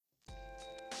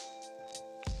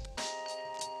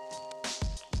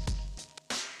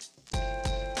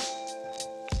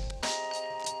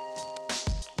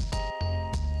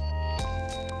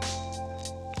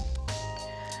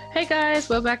Hey guys,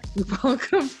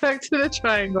 welcome back to the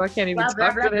Triangle. I can't even Blah, blah,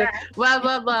 talk blah, today. blah.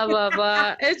 Blah blah blah blah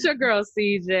blah. It's your girl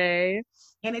CJ.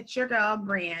 And it's your girl,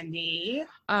 Brandy. He didn't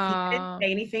Uh, say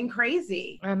anything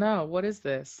crazy. I know. What is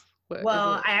this? What is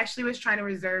Well, it? I actually was trying to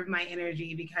reserve my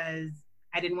energy because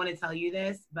I didn't want to tell you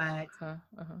this, but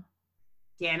Uh-huh.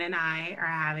 Dan and I are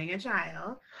having a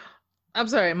child. I'm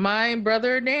sorry, my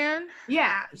brother Dan.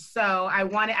 Yeah, so I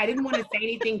didn't want to say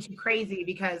anything too crazy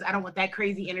because I don't want that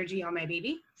crazy energy on my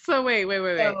baby. So wait.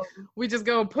 So, We just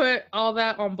gonna put all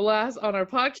that on blast on our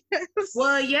podcast?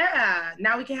 well, yeah,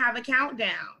 now we can have a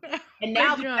countdown. And My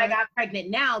now because I God. got pregnant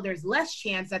now, there's less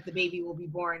chance that the baby will be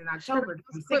born in October. I'm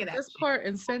Let's sick of put that this shit. part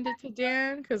and send it to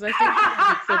Dan because I think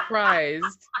he'll be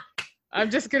surprised. I'm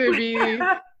just gonna be.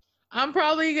 I'm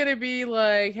probably gonna be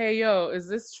like, "Hey, yo, is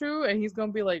this true?" And he's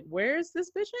gonna be like, "Where's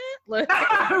this bitch at?" Like,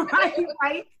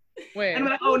 right? wait, And I'm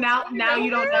like, oh, now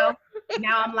you don't nowhere? know.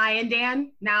 Now I'm lying,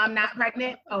 Dan. Now I'm not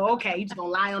pregnant. Oh, okay. You just gonna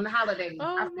lie on the holidays.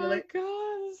 I Oh feel my it.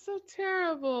 God, it's so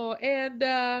terrible. And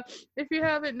if you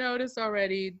haven't noticed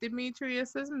already,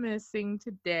 Demetrius is missing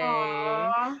today.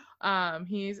 Aww.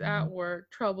 He's at work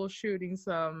troubleshooting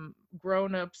some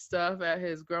grown-up stuff at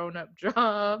his grown-up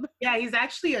job. Yeah, he's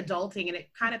actually adulting, and it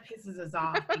kind of pisses us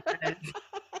off because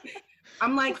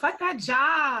I'm like, fuck that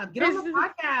job. Get on the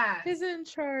podcast. He's in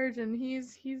charge, and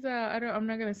he's I'm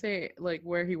not gonna say like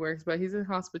where he works, but he's in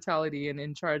hospitality and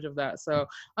in charge of that. So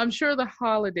I'm sure the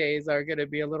holidays are gonna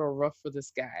be a little rough for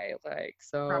this guy. Like,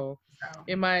 Probably so so.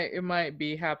 it might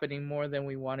be happening more than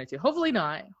we wanted to. Hopefully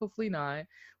not. Hopefully not.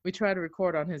 We try to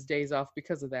record on his days off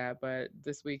because of that, but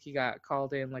this week he got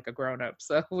called in like a grown up,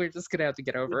 so we're just gonna have to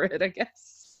get over it, I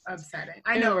guess. Upsetting.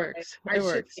 I It know. works. I It should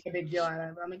works. make a big deal out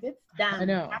of it. I'm like, it's I done.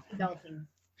 know. Stop adulting.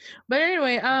 But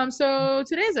anyway, so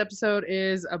today's episode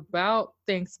is about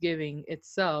Thanksgiving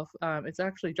itself. It's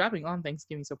actually dropping on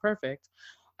Thanksgiving, so perfect.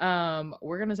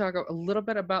 We're gonna talk a little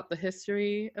bit about the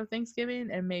history of Thanksgiving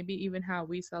and maybe even how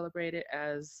we celebrate it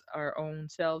as our own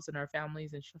selves and our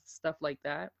families and stuff like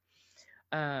that.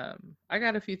 I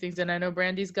got a few things, and I know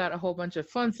Brandy's got a whole bunch of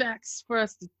fun facts for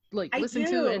us to like I listen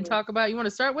to and do. talk about. You want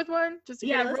to start with one just to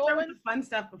Yeah, get it let's start with rolling? the fun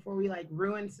stuff before we like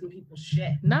ruin some people's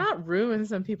shit. Not ruin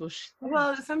some people's shit.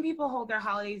 Well, some people hold their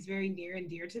holidays very near and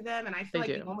dear to them, and I feel They like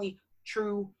do. the only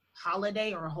true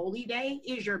holiday or holy day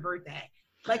is your birthday.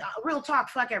 Like real talk,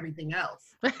 fuck everything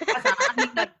else. That's how, I mean,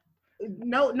 like,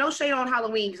 no shade on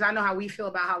Halloween because I know how we feel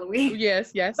about Halloween.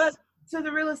 Yes. But to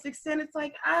the realist extent, it's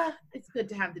like it's good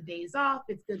to have the days off.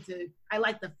 It's good to. I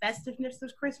like the festiveness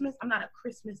of Christmas. I'm not a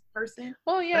Christmas person,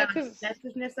 Well, but yeah, I like because the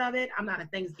festiveness of it. I'm not a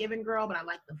Thanksgiving girl, but I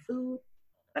like the food.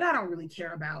 But I don't really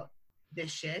care about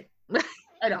this shit.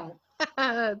 I don't.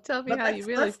 tell me But how you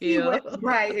really let's see feel. what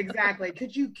right exactly.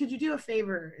 Could you do a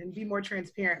favor and be more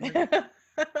transparent with me?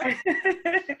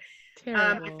 I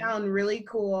Terrible. found really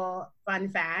cool fun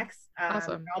facts.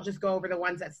 Awesome. I'll just go over the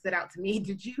ones that stood out to me.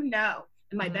 Did you know,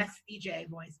 in my Mhm. best CJ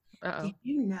voice, Uh-oh. did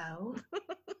you know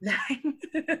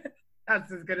that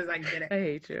that's as good as I can get I it?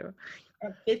 hate you.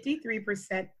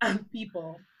 53% of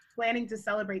people planning to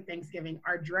celebrate Thanksgiving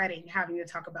are dreading having to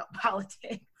talk about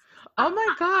politics. Oh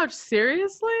my gosh,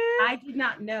 seriously? I did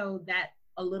not know that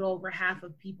a little over half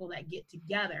of people that get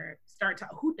together start to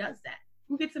who does that?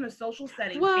 Who gets in a social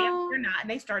setting, Well, or not, and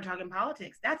they start talking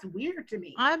politics? That's weird to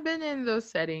me. I've been in those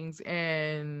settings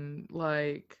and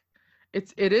like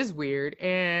it is weird,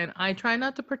 and I try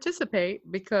not to participate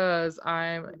because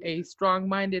I'm a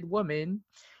strong-minded woman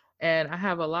and I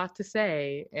have a lot to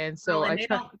say, and so Oh, I and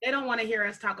try. they don't want to hear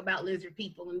us talk about lizard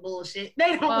people and bullshit.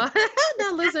 They don't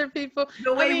Not lizard people.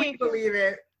 the I way mean, we believe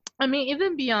it. I mean,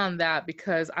 even beyond that,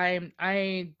 because I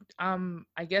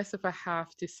guess if I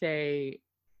have to say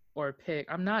or pick,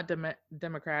 I'm not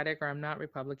Democratic or I'm not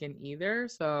Republican either.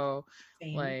 So,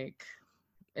 Same. like,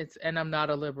 and I'm not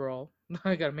a liberal.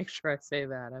 I gotta make sure I say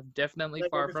that. I'm definitely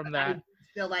Like, far from that.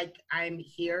 I feel like I'm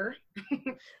here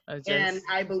I just, and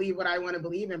I believe what I want to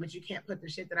believe in, but you can't put the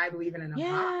shit that I believe in a box.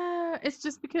 yeah, it's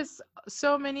just because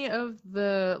so many of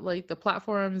the like the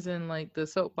platforms and like the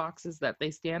soapboxes that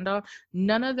they stand on,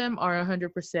 none of them are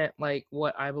 100% like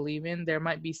what I believe in. There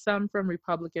might be some from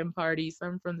Republican Party,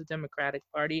 some from the Democratic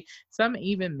Party, some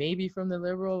even maybe from the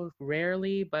Liberal,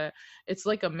 rarely, but it's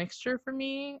like a mixture for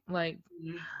me. Like,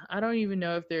 I don't even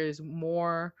know if there's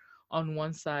more on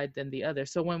one side than the other.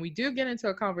 So when we do get into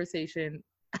a conversation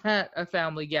at a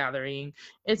family gathering,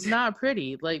 it's not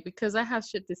pretty, like, because I have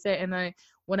shit to say, and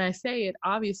when I say it,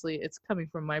 obviously it's coming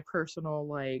from my personal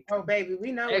like Oh, baby,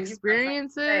 we know when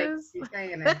experiences. you're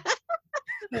saying it.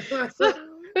 so,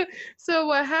 so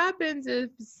what happens is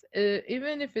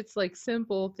even if it's like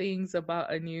simple things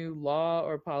about a new law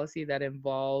or policy that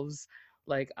involves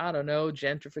like, I don't know,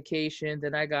 gentrification.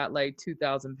 Then I got like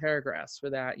 2,000 paragraphs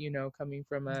for that, coming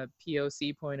from a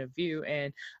POC point of view.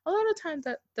 And a lot of times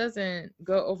that doesn't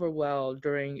go over well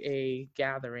during a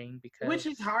gathering Which because,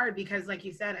 is hard because, like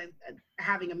you said,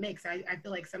 having a mix, I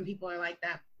feel like some people are like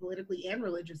that politically and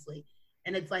religiously.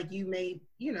 And it's like you may,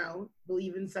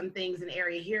 believe in some things in an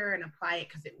area here and apply it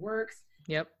because it works.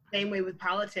 yep. Same way with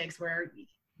politics, where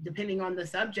depending on the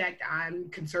subject, I'm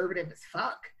conservative as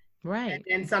fuck. Right.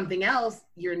 And something else,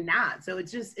 you're not. So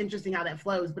it's just interesting how that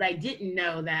flows. But I didn't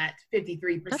know that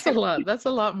 53%. That's a lot. That's a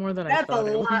lot more than I That's a thought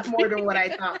it would lot be. more than what I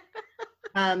thought.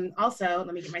 Also,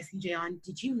 let me get my CJ on.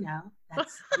 Did you know that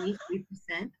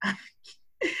 73%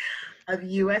 of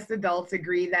U.S. adults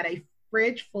agree that a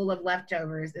fridge full of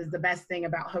leftovers is the best thing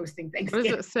about hosting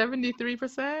Thanksgiving? Was it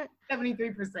 73%?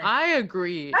 73%. I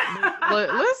agree.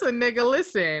 Listen, nigga,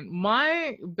 listen.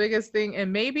 My biggest thing,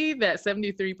 and maybe that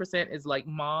 73% is like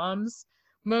moms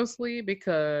mostly,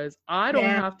 because I don't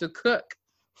have to cook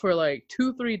for like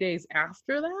 2-3 days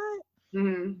after that.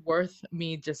 Worth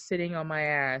me just sitting on my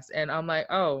ass. And I'm like,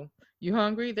 oh, you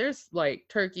hungry? There's like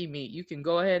turkey meat. You can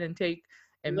go ahead and take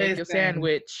and make your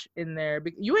sandwich in there.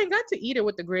 You ain't got to eat it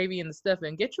with the gravy and the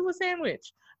stuffing. Get you a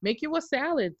sandwich. Make you a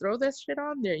salad. Throw that shit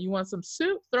on there. You want some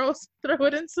soup? Throw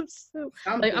it in some soup.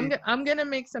 Like I'm gonna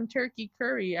make some turkey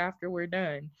curry after we're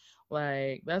done.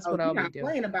 Like that's what I'll be doing.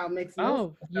 Playing about mixing.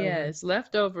 Oh yes,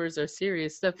 leftovers are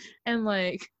serious stuff. And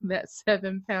like that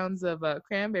 7 pounds of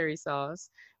cranberry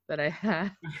sauce that I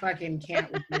had. I fucking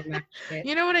can't with that shit.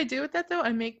 You know what I do with that though?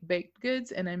 I make baked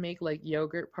goods and I make like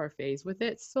yogurt parfaits with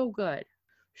it. So good.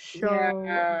 So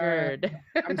good.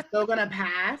 I'm still gonna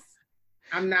pass.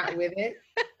 I'm not with it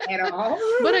at all.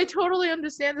 But I totally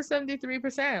understand the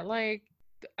 73%. Like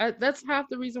that's half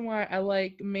the reason why I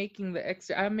like making the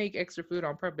extra. I make extra food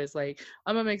on purpose. Like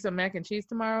I'm gonna make some mac and cheese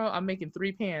tomorrow. I'm making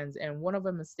 3 pans and one of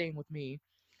them is staying with me,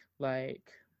 like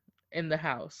in the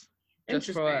house,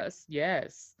 just for us.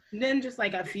 Yes. And then just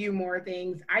like a few more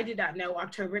things. I did not know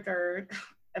October 3rd.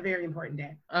 A very important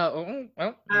day.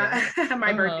 Yeah.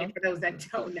 My birthday, for those that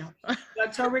don't know.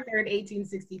 October 3rd,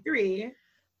 1863,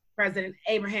 President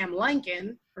Abraham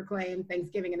Lincoln proclaimed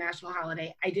Thanksgiving a national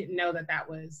holiday. I didn't know that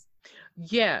was.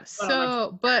 Yeah.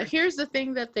 So, but here's the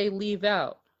thing that they leave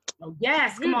out. Oh,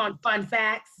 yes. Come on, fun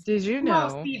facts. Did you know?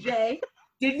 Come on, CJ.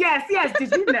 Yes.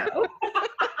 Did you know?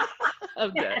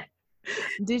 Okay.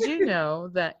 Did you know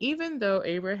that even though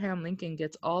Abraham Lincoln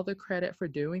gets all the credit for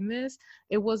doing this,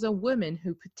 it was a woman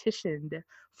who petitioned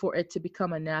for it to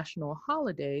become a national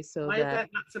holiday? So why is that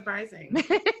not surprising?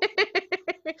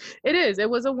 It is. It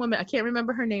was a woman. I can't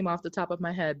remember her name off the top of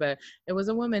my head, but it was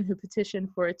a woman who petitioned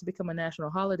for it to become a national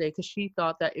holiday because she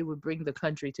thought that it would bring the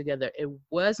country together. It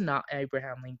was not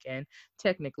Abraham Lincoln.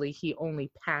 Technically, he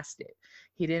only passed it.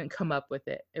 He didn't come up with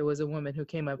it. It was a woman who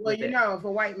came up with it. Well, if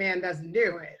a white man doesn't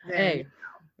do it, then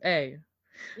hey,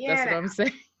 that's what I'm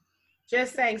saying.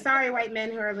 Just saying. Sorry, white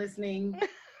men who are listening.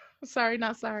 Sorry,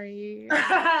 not sorry.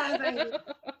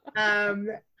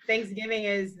 Thanksgiving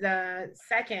is the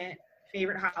second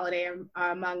favorite holiday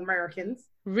among Americans.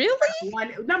 Really?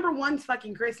 Number one's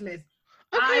fucking Christmas.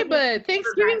 Okay, but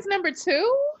Thanksgiving's number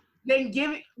 2? Then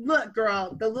look,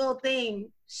 girl, the little thing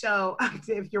show,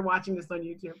 if you're watching this on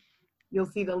YouTube, you'll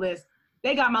see the list.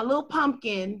 They got my little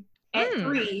pumpkin at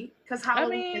 3 because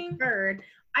Halloween is 3rd.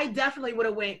 I definitely would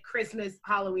have went Christmas,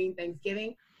 Halloween,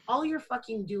 Thanksgiving. All you're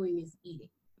fucking doing is eating.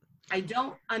 I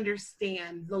don't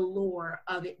understand the lore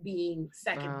of it being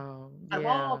second of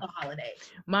all the holidays.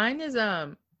 Mine is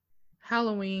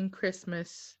Halloween,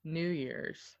 Christmas, New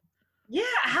Year's. Yeah,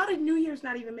 how did New Year's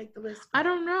not even make the list? I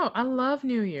don't know. I love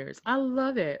New Year's. I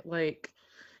love it. Like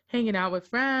hanging out with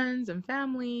friends and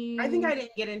family. I think I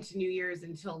didn't get into New Year's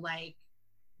until like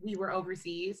we were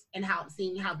overseas and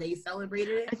seeing how they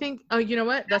celebrated it. I think, you know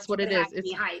what? That's what it is.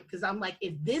 It's hype because I'm like,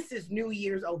 if this is New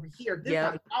Year's over here, this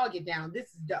is how y'all get down.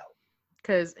 This is dope.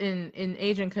 Because in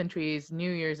Asian countries,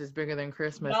 New Year's is bigger than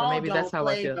Christmas, and maybe that's how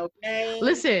I feel.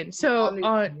 Listen, so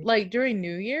like during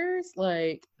New Year's,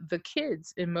 like the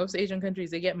kids in most Asian countries,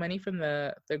 they get money from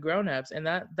the grown-ups, and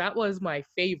that was my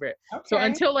favorite. Okay. So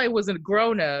until I was a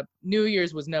grown-up, New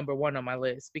Year's was number 1 on my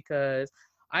list because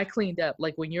I cleaned up.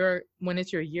 Like when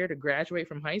it's your year to graduate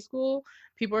from high school,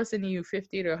 people are sending you $50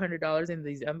 to $100 in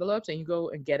these envelopes, and you go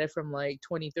and get it from like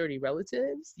 20, 30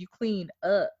 relatives. You clean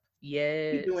up.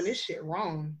 Yeah, you doing this shit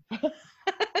wrong.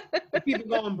 People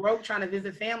going broke trying to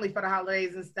visit family for the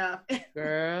holidays and stuff.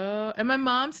 Girl, and my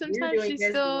mom sometimes she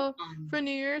still for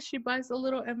New Year's she buys the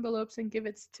little envelopes and give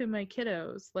it to my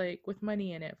kiddos like with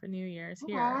money in it for New Year's.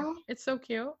 Here, aww. It's so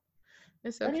cute.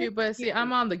 It's so cute. But see,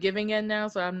 I'm on the giving end now,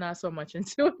 so I'm not so much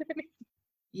into it anymore.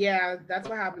 Yeah, that's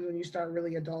what happens when you start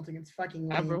really adulting. It's fucking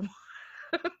lame. Everyone.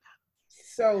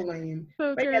 So lame.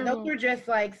 So But yeah, those terrible. were just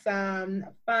like some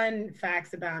fun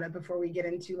facts about it before we get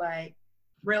into like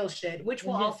real shit, which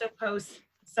we'll also post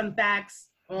some facts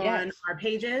on our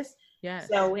pages. Yes.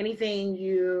 So anything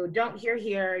you don't hear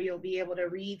here, you'll be able to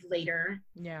read later.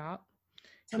 Yeah.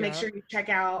 So make sure you check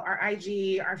out our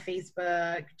IG, our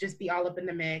Facebook, just be all up in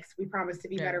the mix. We promise to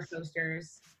be better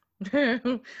posters.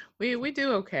 we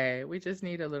do okay. We just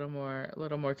need a little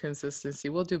more consistency.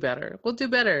 We'll do better.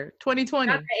 2020.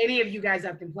 Not that any of you guys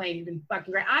have complained. You've been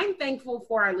fucking great. I'm thankful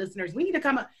for our listeners. We need to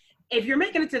come up. If you're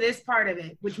making it to this part of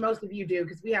it, which most of you do,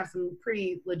 because we have some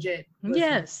pretty legit listeners.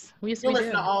 Yes, you'll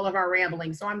listen to all of our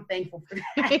rambling, so I'm thankful for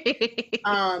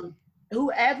that.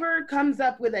 Whoever comes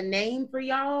up with a name for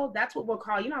y'all, that's what we'll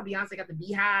call. You know, Beyonce got the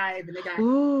Beehive and they got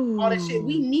all this shit.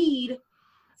 We need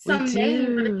some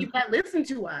name for the people that listen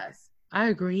to us. I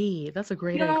agree. That's a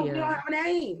great idea. We don't have a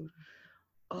name.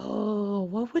 Oh,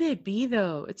 what would it be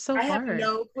though? It's so hard. I have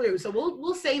no clue. So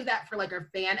we'll save that for like our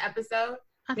fan episode.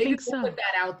 Maybe we'll put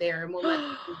that out there and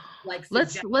we'll like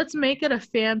let's make it a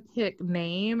fan pick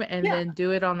name and then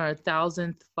do it on our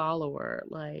 1,000th follower.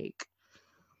 Like,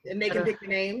 and make it pick the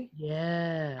name.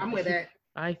 Yeah. I'm with it.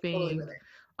 I think totally with it.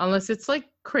 Unless it's like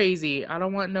crazy. I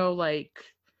don't want no like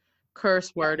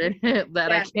curse word in it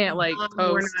that I can't like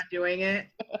post. We're not doing it.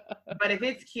 But if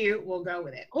it's cute, we'll go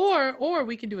with it. Or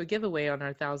we can do a giveaway on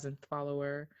our 1,000th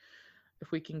follower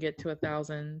if we can get to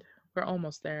 1,000. We're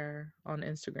almost there on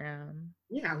Instagram.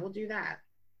 Yeah, we'll do that.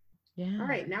 Yeah. All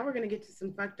right, now we're gonna get to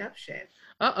some fucked up shit.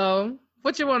 Uh-oh.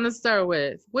 What you want to start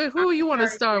with? Who you want to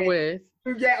start with?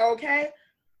 Yeah, okay.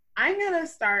 I'm gonna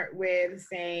start with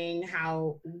saying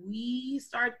how we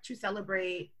start to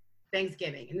celebrate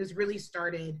Thanksgiving, and this really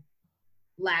started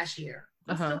last year.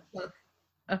 We'll still cook,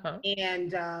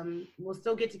 and we'll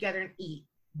still get together and eat.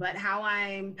 But how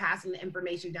I'm passing the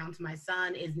information down to my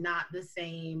son is not the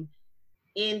same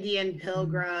Indian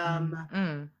pilgrim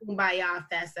kumbaya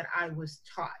fest that I was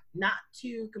taught. Not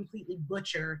to completely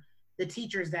butcher the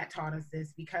teachers that taught us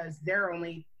this, because they're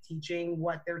only teaching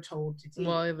what they're told to teach.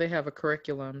 Well, they have a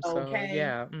curriculum, so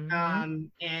yeah.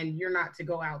 And you're not to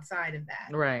go outside of that.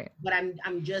 Right. But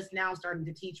I'm just now starting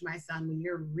to teach my son, when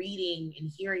you're reading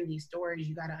and hearing these stories,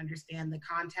 you got to understand the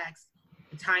context,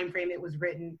 the time frame it was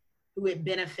written, who it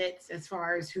benefits as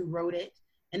far as who wrote it,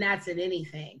 and that's in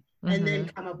anything. And then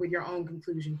come up with your own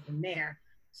conclusion from there.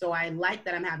 So I like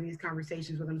that I'm having these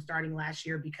conversations with him starting last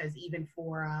year, because even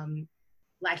for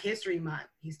Black History Month,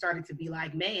 he started to be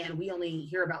like, man, we only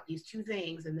hear about these two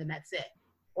things and then that's it.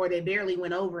 Or they barely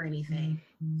went over anything.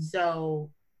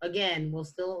 So again, I'm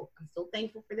still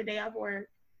thankful for the day I've worked,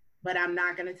 but I'm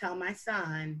not gonna tell my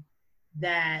son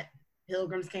that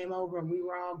pilgrims came over and we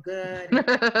were all good.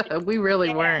 We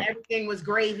really weren't. Everything was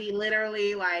gravy,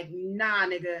 literally. Like, nah,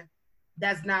 nigga,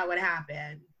 that's not what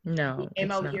happened. No. We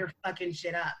came over here fucking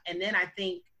shit up. And then I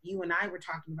think you and I were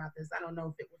talking about this. I don't know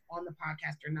if it was on the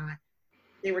podcast or not.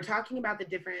 They were talking about the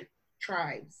different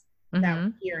tribes that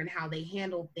were here and how they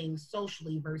handle things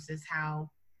socially versus how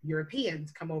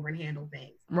Europeans come over and handle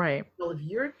things. Right. So if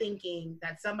you're thinking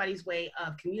that somebody's way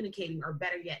of communicating, or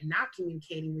better yet, not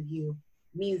communicating with you,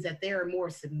 means that they're more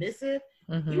submissive,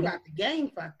 you got the game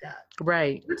fucked up.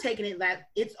 Right. You're taking it that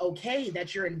it's okay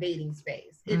that you're invading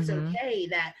space. It's okay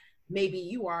that maybe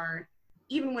you are,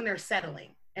 even when they're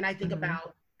settling. And I think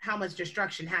about how much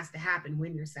destruction has to happen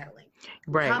when you're settling.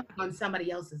 Right. You're on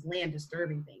somebody else's land,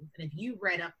 disturbing things. And if you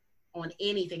read up on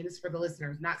anything, this is for the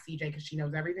listeners, not CJ, because she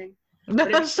knows everything.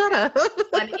 Shut up.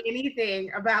 On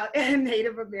anything about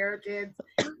Native Americans,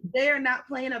 they are not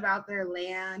playing about their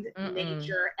land,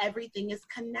 nature. Everything is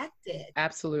connected.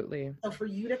 Absolutely. So for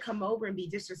you to come over and be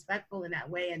disrespectful in that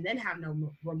way, and then have no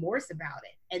remorse about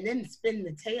it, and then spin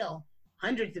the tale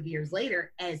hundreds of years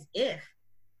later as if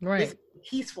it's a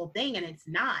peaceful thing, and it's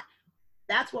not.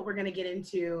 That's what we're going to get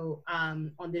into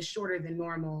on this shorter than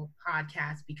normal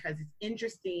podcast, because it's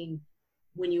interesting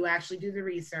when you actually do the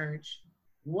research,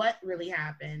 what really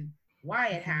happened, why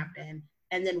it happened,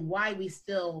 and then why we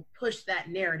still push that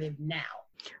narrative now.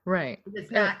 Right. It's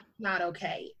not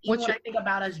okay. Even when I think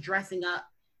about us dressing up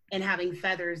and having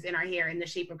feathers in our hair in the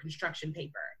shape of construction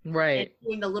paper. Right. And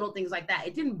doing the little things like that.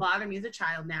 It didn't bother me as a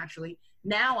child naturally.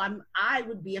 Now I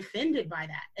would be offended by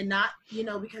that. And not,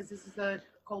 because this is a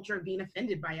culture of being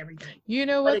offended by everything. You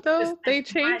know what though? They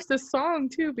changed the song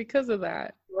too because of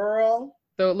that. Girl.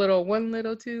 The little 1,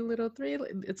 little 2, little 3.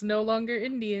 It's no longer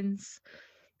Indians.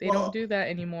 They don't do that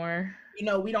anymore.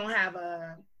 We don't have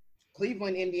a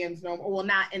Cleveland Indians no more. Well,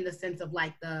 not in the sense of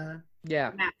like the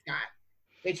mascot.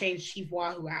 They changed Chief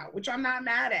Wahoo out, which I'm not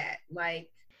mad at. Like,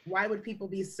 Why would people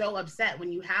be so upset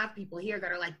when you have people here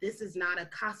that are like, this is not a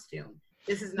costume.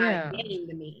 This is not a game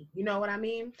to me. You know what I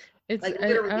mean? It's like I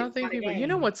literally, don't it's think not a people. You game.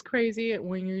 know what's crazy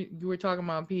when you were talking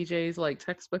about PJs like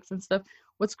textbooks and stuff.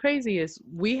 What's crazy is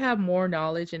we have more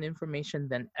knowledge and information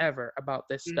than ever about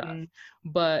this stuff,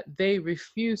 but they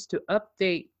refuse to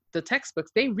update the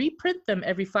textbooks. They reprint them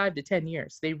every 5 to 10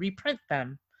 years. They reprint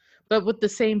them, but with the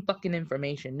same fucking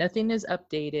information. Nothing is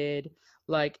updated.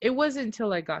 Like it wasn't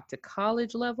until I got to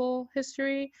college level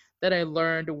history that I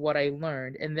learned what I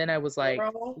learned, and then I was like,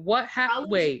 Girl, "What?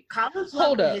 Wait, college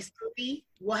hold level up." history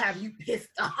will have you pissed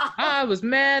off. I was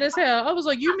mad as hell. I was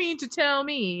like, "You mean to tell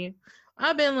me?"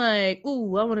 I've been like,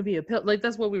 "Ooh, I want to be a like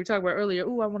that's what we were talking about earlier.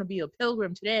 Ooh, I want to be a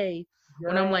pilgrim today."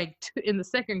 When I'm Girl. like in the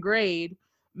second grade,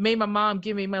 made my mom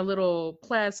give me my little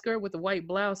plaid skirt with a white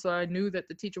blouse, so I knew that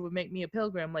the teacher would make me a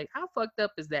pilgrim. Like, how fucked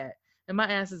up is that? And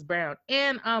my ass is brown,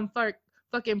 and I'm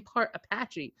fucking part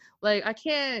Apache. Like, I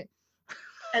can't.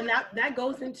 And that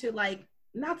goes into like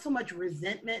not so much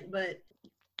resentment, but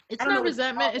It's I don't know not what you call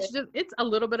resentment. It's it. just it's a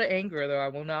little bit of anger, though. I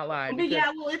will not lie. But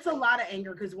yeah, well, it's a lot of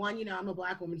anger because one, I'm a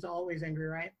Black woman, so always angry,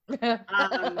 right?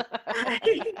 I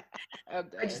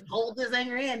just hold this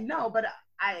anger in. No, but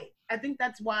I think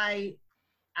that's why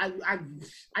I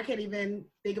can't even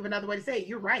think of another way to say it.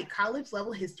 You're right. College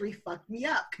level history fucked me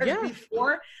up because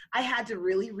before I had to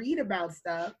really read about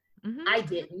stuff, I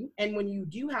didn't. And when you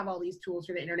do have all these tools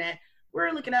for the internet,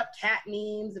 we're looking up cat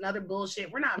memes and other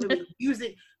bullshit. We're not really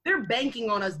using. They're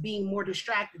banking on us being more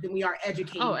distracted than we are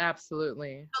educated. Oh,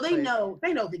 absolutely. So they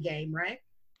know the game, right?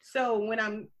 So when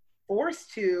I'm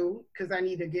forced to, because I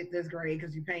need to get this grade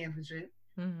because you're paying for shit.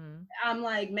 I'm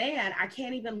like, man, I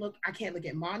can't look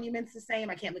at monuments the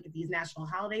same. I can't look at these national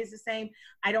holidays the same.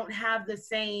 I don't have the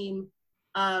same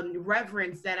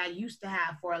reverence that I used to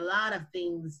have for a lot of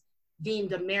things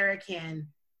deemed American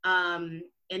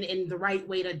and in the right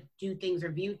way to do things or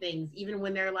view things. Even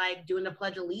when they're like doing the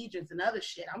Pledge of Allegiance and other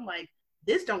shit, I'm like,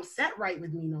 this don't set right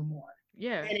with me no more.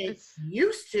 Yeah. And it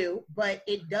used to, but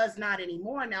it does not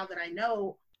anymore now that I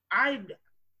know.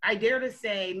 I dare to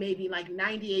say maybe like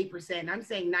 98%. I'm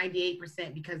saying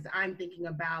 98% because I'm thinking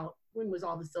about when was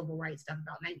all the civil rights stuff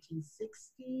about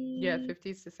 1960? Yeah,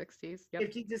 50s to 60s. Yep.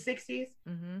 50s to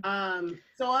 60s.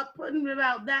 So up putting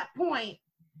about that point,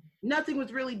 nothing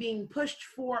was really being pushed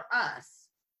for us.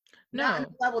 No. Not on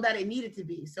the level that it needed to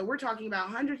be. So we're talking about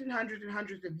hundreds and hundreds and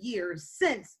hundreds of years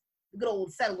since the good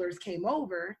old settlers came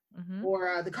over,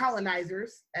 or the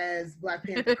colonizers, as Black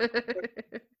Panther.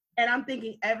 And I'm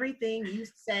thinking everything you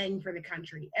sang for the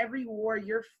country, every war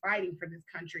you're fighting for this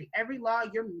country, every law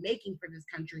you're making for this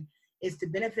country is to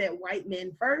benefit white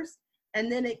men first,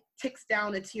 and then it ticks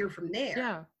down a tier from there.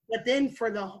 Yeah. But then for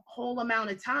the whole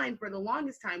amount of time, for the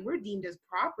longest time, we're deemed as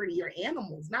property or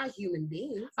animals, not human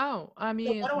beings. Oh, I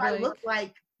mean, so what do I look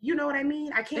like? You know what I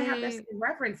mean? I can't have that same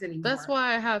reference anymore. That's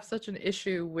why I have such an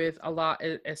issue with a lot,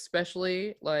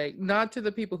 especially like not to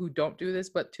the people who don't do this,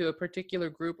 but to a particular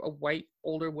group of white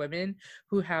older women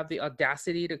who have the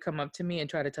audacity to come up to me and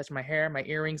try to touch my hair, my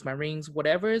earrings, my rings,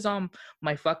 whatever is on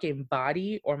my fucking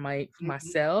body or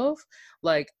myself.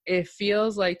 Like it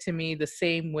feels like to me the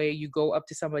same way you go up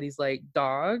to somebody's like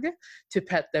dog to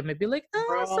pet them and be like,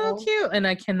 oh, so cute, and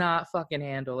I cannot fucking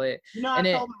handle it. You know, I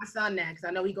told my son that because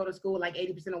I know he go to school with like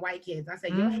 80% of white kids. I say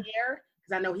your hair,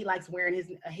 because I know he likes wearing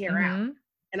his hair out,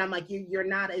 and I'm like, you're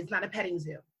not. It's not a petting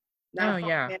zoo. Not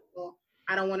animal.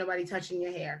 I don't want nobody touching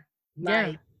your hair.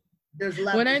 Like, there's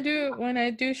love. When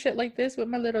I do shit like this with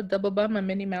my little double bun, my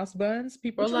Minnie Mouse buns,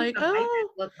 people are like, oh.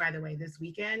 Look, by the way, this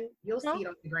weekend you'll see it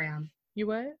on the ground. You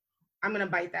what? I'm gonna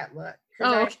bite that look.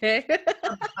 Oh, okay.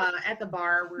 At the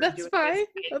bar, we're that's doing fine.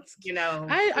 This, you know.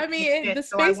 I mean, the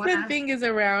spaceman thing is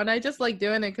around. I just like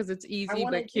doing it because it's easy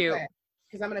but cute.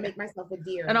 Because I'm gonna make myself a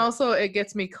deer. And also, it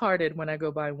gets me carded when I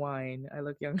go buy wine. I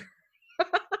look younger.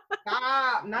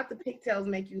 Stop! Not the pigtails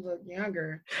make you look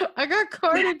younger. I got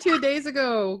carded 2 days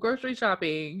ago grocery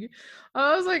shopping.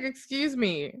 I was like, excuse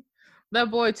me.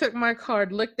 That boy took my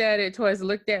card, looked at it twice,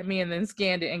 looked at me, and then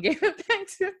scanned it and gave it back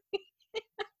to me.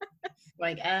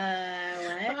 Like,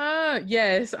 what?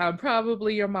 Yes, I'm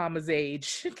probably your mama's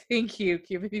age. Thank you.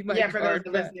 Give me my for those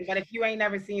listening. But if you ain't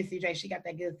never seen CJ, she got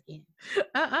that good skin.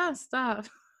 Stop.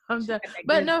 I'm done.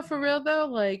 But no, for real though,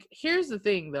 like, here's the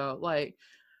thing though, like,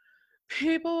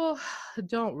 people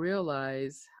don't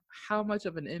realize how much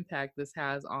of an impact this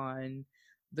has on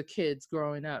the kids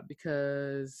growing up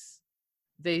because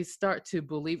they start to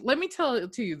believe. Let me tell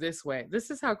it to you this way. This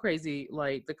is how crazy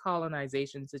like the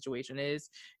colonization situation is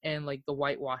and like the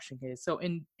whitewashing is. So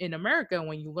in America,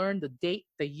 when you learn the date,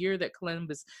 the year that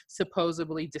Columbus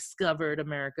supposedly discovered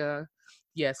America,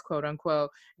 yes, quote unquote,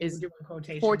 is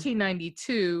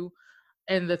 1492.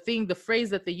 And the phrase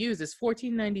that they use is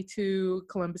 1492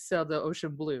 Columbus sailed the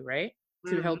ocean blue, right?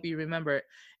 To help you remember it.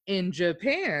 In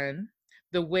Japan,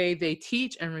 the way they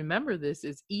teach and remember this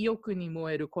is Iyoku ni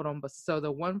moeru Columbus. So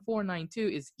the 1492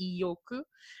 is Iyoku,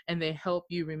 and they help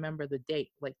you remember the date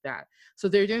like that. So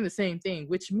they're doing the same thing,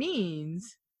 which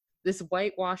means this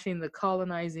whitewashing, the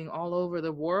colonizing all over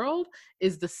the world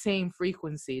is the same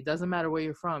frequency. It doesn't matter where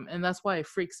you're from. And that's why it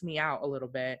freaks me out a little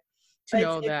bit to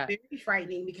know that. It's very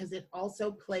frightening because it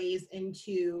also plays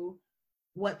into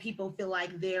what people feel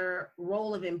like their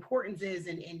role of importance is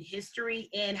in history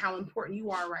and how important you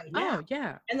are right now. Oh,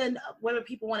 yeah. And then whether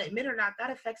people want to admit or not,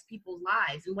 that affects people's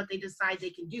lives and what they decide they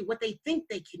can do, what they think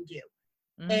they can do.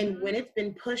 Mm-hmm. And when it's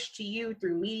been pushed to you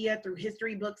through media, through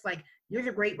history books, like you're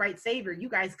the great white savior, you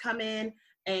guys come in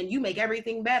and you make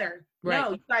everything better. Right.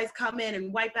 No, you guys come in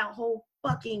and wipe out whole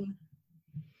fucking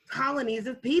colonies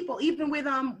of people. Even with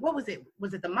what was it?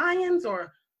 Was it the Mayans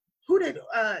or who did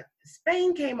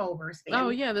Spain came over? Oh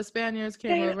yeah, the Spaniards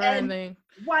came over and they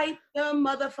wiped the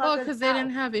motherfuckers. Oh, because they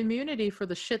didn't have immunity for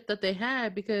the shit that they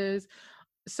had. Because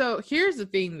so here's the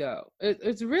thing though,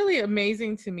 it's really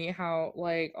amazing to me how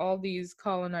like all these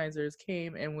colonizers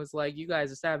came and was like, you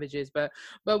guys are savages, but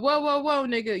whoa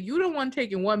nigga, you don't want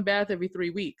taking one bath every 3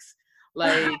 weeks.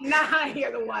 Like nah,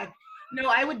 you're the one. No,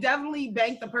 I would definitely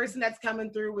bank the person that's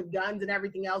coming through with guns and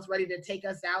everything else ready to take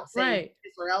us out, say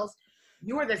this or else.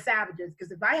 You're the savages,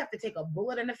 because if I have to take a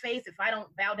bullet in the face, if I don't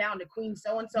bow down to Queen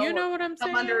so-and-so, you know what I'm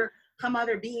saying? Come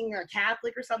under being a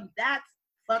Catholic or something, that's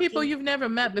fucking people you've never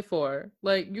met before.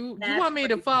 Like you want me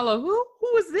to follow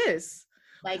who is this?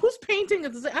 Like who's painting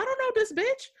this? I don't know this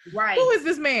bitch. Right. Who is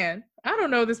this man? I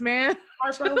don't know this man.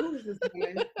 Marco, who is this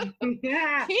man?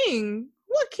 Yeah. King?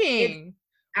 What king?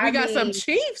 We got some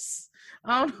chiefs.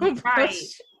 I don't know. Right.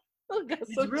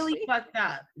 It's really fucked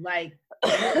up. Like,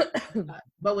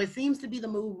 but what seems to be the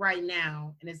move right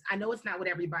now, and I know it's not with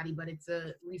everybody, but it's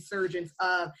a resurgence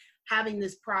of having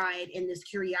this pride and this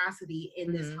curiosity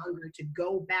and this hunger to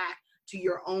go back to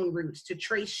your own roots, to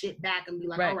trace shit back and be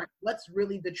like, all right, what's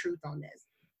really the truth on this?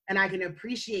 And I can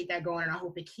appreciate that going, and I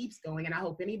hope it keeps going. And I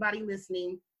hope anybody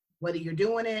listening, whether you're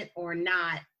doing it or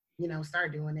not,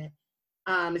 start doing it.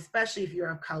 Especially if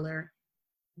you're of color,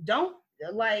 don't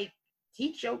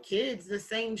teach your kids the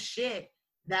same shit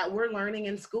that we're learning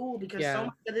in school, because so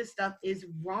much of this stuff is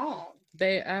wrong.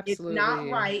 They absolutely, it's not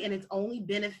right, and it's only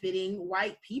benefiting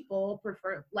white people,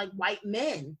 white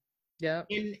men. Yeah.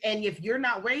 And if you're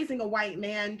not raising a white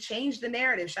man, change the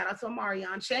narrative. Shout out to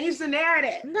Omarion. Change the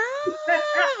narrative. No,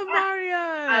 Omarion.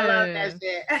 I love that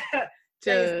shit.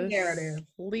 Change the narrative.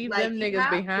 Leave them niggas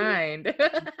behind.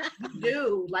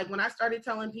 Dude, like when I started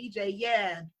telling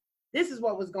PJ, this is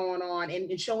what was going on,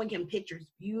 and showing him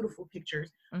pictures, beautiful pictures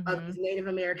of these Native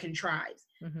American tribes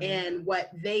and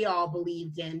what they all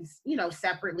believed in,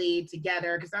 separately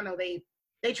together. Because I know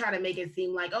they try to make it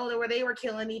seem like, they were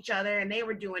killing each other and they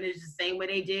were doing it the same way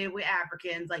they did with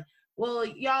Africans. Like, well,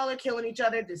 y'all are killing each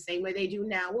other the same way they do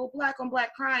now. Well, black on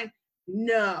black crime.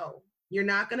 No, you're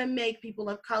not going to make people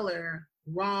of color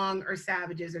wrong or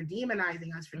savages or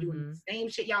demonizing us for doing the same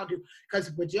shit y'all do.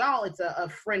 Because with y'all, it's a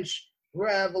French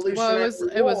revolution. Well,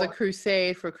 it was a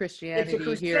crusade for Christianity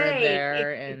here and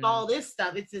there, and it's all this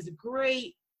stuff. It's this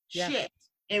great shit,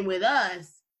 and with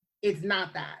us, it's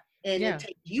not that. And it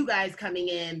takes you guys coming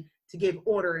in to give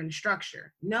order and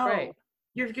structure. No,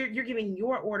 you're giving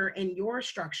your order and your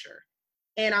structure.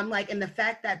 And I'm like, and the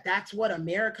fact that that's what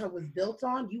America was built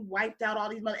on, you wiped out all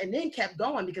these and then kept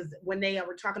going, because when they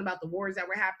were talking about the wars that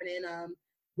were happening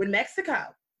with Mexico.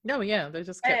 No, they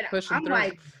just kept pushing I'm through.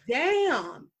 like,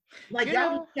 damn. Like,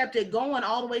 y'all just kept it going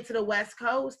all the way to the West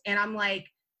Coast. And I'm like,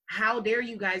 how dare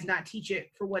you guys not teach it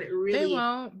for what it really is? They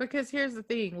won't, because here's the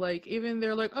thing. Like, even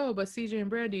they're like, oh, but CJ and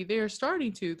Brandy, they're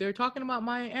starting to. They're talking about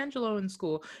Maya Angelou in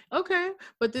school. Okay,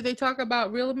 but did they talk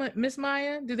about real Miss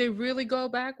Maya? Did they really go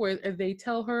back where they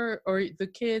tell her or the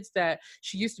kids that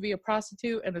she used to be a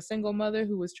prostitute and a single mother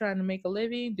who was trying to make a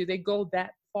living? Do they go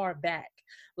that far back?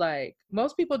 Like,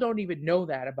 most people don't even know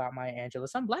that about Maya Angelou.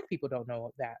 Some black people don't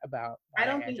know that about Maya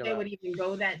I don't think they would even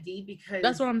go that deep, because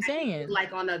that's what I'm saying.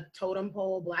 Like on a totem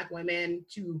pole, black women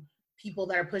to people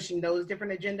that are pushing those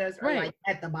different agendas are like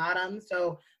at the bottom.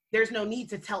 So there's no need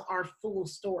to tell our full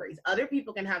stories. Other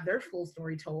people can have their full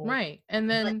story told. Right. And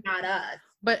then but not us.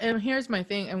 But and here's my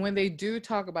thing, and when they do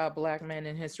talk about Black men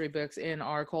in history books in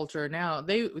our culture now,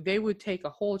 they would take a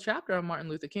whole chapter on Martin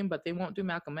Luther King, but they won't do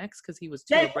Malcolm X because he was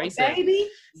too abrasive. Baby,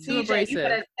 Too CJ, abrasive. you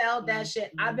better sell that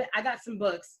shit. I got some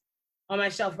books on my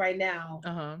shelf right now.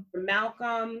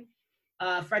 Malcolm,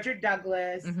 Frederick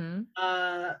Douglass,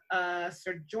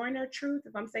 Sojourner Truth,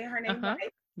 if I'm saying her name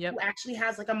right. Yep. Who actually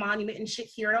has like a monument and shit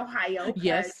here in Ohio.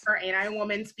 Yes. Her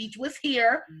anti-woman speech was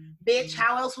here. Bitch,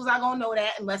 how else was I gonna know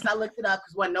that unless I looked it up?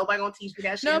 Because wasn't nobody gonna teach me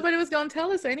that shit. Nobody was gonna tell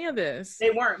us any of this.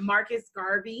 They weren't. Marcus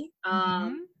Garvey.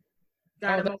 That's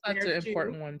such an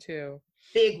important one too.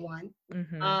 Big one.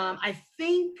 I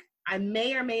think I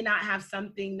may or may not have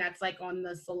something that's like on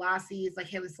the Selassie's, like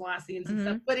Haile Selassie and some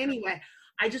stuff. But anyway,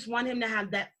 I just want him to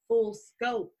have that full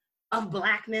scope of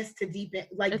Blackness to deepen,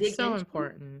 like it's so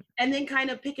important, and then kind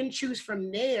of pick and choose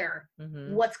from there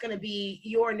what's going to be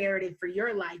your narrative for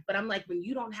your life. But I'm like, when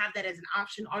you don't have that as an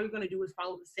option, all you're going to do is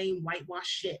follow the same whitewash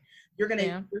shit. You're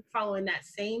you're following that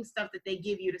same stuff that they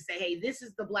give you to say, hey, this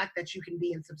is the Black that you can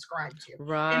be and subscribe to,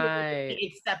 right? And be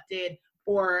accepted,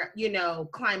 or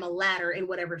climb a ladder in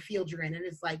whatever field you're in. And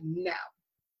it's like, no,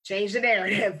 change the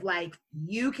narrative. Like,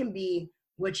 you can be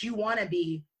what you want to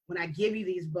be when I give you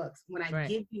these books, when I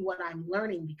give you what I'm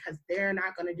learning, because they're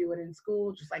not going to do it in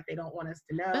school, just like they don't want us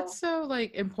to know. That's so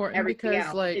important because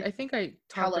I think I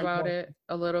talked about it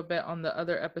a little bit on the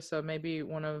other episode, maybe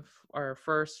one of our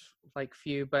first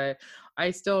few, but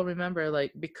I still remember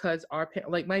because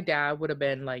my dad would have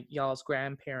been y'all's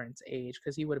grandparents' age,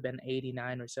 because he would have been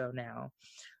 89 or so now,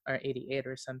 or 88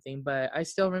 or something. But I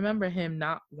still remember him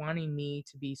not wanting me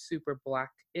to be super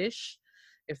Black-ish,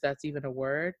 if that's even a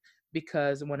word.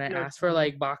 Because when I asked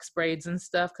for box braids and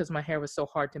stuff, because my hair was so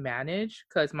hard to manage,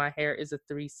 because my hair is a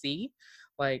 3C,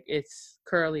 it's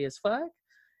curly as fuck,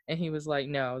 and he was like,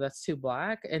 no, that's too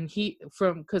Black. And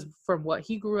from what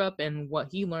he grew up and what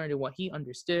he learned and what he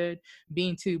understood,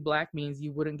 being too Black means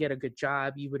you wouldn't get a good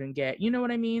job, you wouldn't get, you know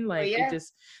what I mean, it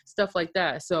just stuff like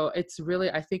that. So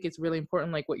I think it's really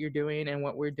important, what you're doing and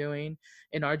what we're doing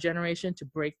in our generation, to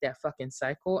break that fucking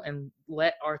cycle and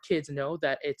let our kids know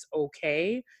that it's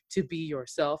okay to be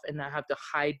yourself and not have to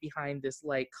hide behind this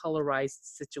colorized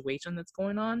situation that's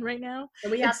going on right now.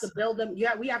 And we have to build them.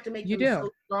 Yeah, we have to make them so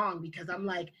strong, because I'm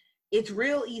like, it's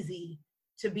real easy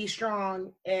to be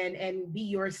strong and be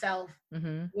yourself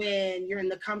when you're in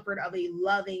the comfort of a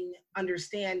loving,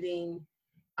 understanding,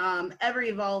 ever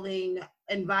evolving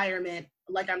environment,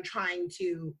 like I'm trying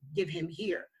to give him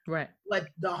here. Right. But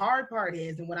the hard part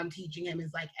is, and what I'm teaching him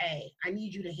is hey, I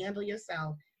need you to handle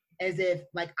yourself as if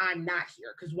I'm not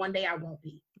here, because one day I won't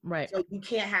be. Right. So you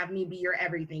can't have me be your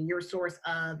everything, your source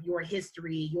of your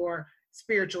history, your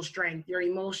spiritual strength, your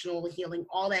emotional healing,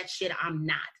 all that shit. I'm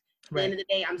not. At the end of the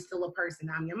day, I'm still a person.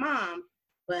 I'm your mom,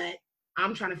 but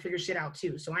I'm trying to figure shit out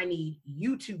too. So I need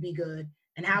you to be good.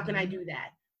 And how can I do that?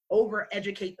 Over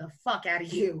educate the fuck out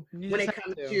of you when it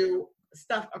comes to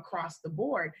stuff across the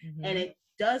board. And it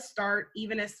does start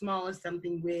even as small as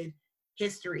something with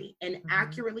history, and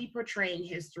accurately portraying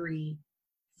history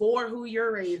for who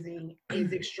you're raising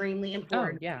is extremely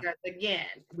important. Because again,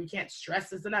 we can't stress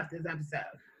this enough this episode.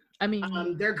 I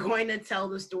mean, they're going to tell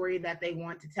the story that they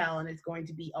want to tell, and it's going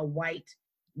to be a white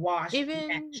wash.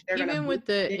 Even with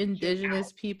the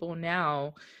indigenous people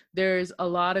now, there's a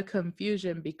lot of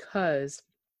confusion, because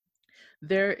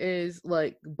there is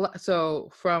so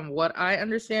from what I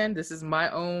understand, this is my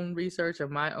own research or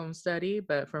my own study,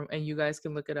 but and you guys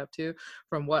can look it up too,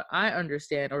 from what I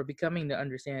understand or becoming to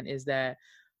understand, is that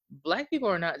Black people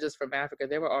are not just from Africa.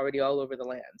 They were already all over the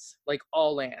lands,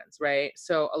 all lands, right?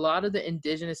 So a lot of the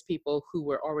indigenous people who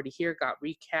were already here got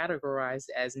recategorized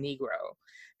as Negro,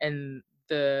 and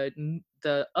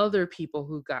the other people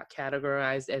who got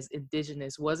categorized as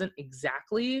indigenous wasn't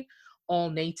exactly all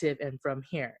native and from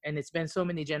here. And it's been so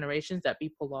many generations that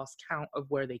people lost count of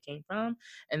where they came from,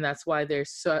 and that's why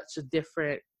there's such a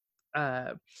different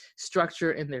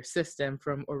structure in their system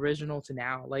from original to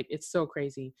now. It's so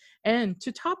crazy. And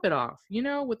to top it off,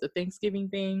 with the Thanksgiving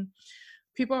thing,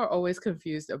 people are always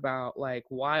confused about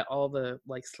why all the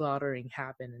slaughtering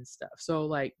happened and stuff. So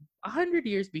 100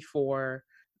 years before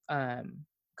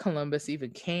Columbus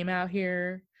even came out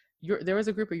here, there was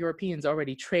a group of Europeans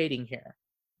already trading here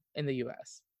in the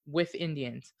US with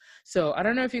Indians. So I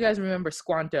don't know if you guys remember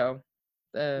Squanto,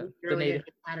 the native.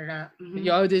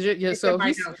 Yo, did you? Yeah. So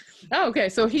okay.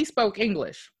 So he spoke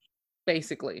English,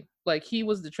 basically. He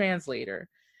was the translator,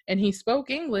 and he spoke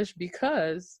English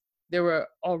because there were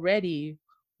already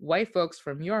white folks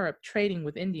from Europe trading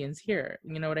with Indians here.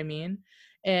 You know what I mean?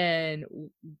 And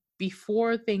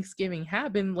before Thanksgiving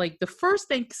happened, the first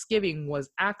Thanksgiving was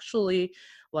actually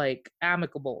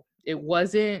amicable. It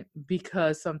wasn't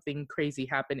because something crazy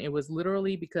happened. It was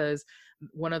literally because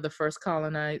one of the first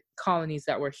colonies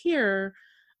that were here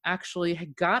actually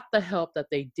got the help that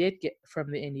they did get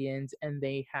from the Indians, and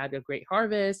they had a great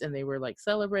harvest, and they were like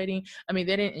celebrating. I mean,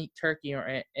 they didn't eat turkey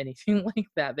or anything like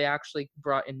that. They actually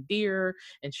brought in deer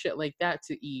and shit like that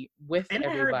to eat with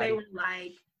everybody. And I heard they were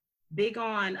like big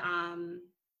on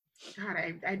God,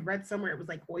 I'd read somewhere it was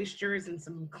like oysters and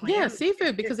some clams. Yeah,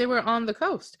 seafood, because they were on the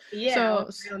coast. Yeah, so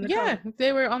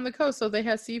they were on the coast, so they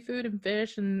had seafood and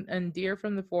fish and deer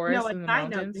from the forest and the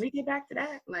mountains. Can we get back to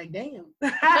that? Like, damn.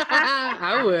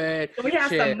 I would. We have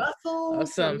some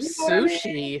mussels, some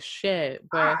sushi, shit.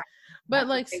 But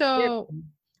like, so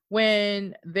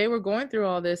when they were going through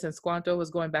all this, and Squanto was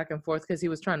going back and forth because he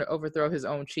was trying to overthrow his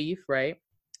own chief, right?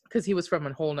 Because he was from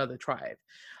a whole nother tribe.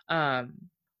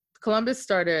 Columbus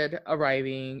started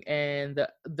arriving, and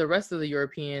the rest of the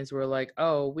Europeans were like,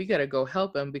 oh, we got to go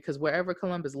help him, because wherever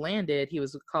Columbus landed, he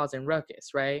was causing ruckus,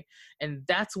 right? And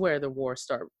that's where the war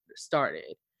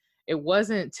started. It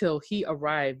wasn't till he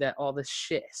arrived that all this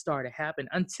shit started happening.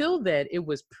 Until then, it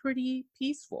was pretty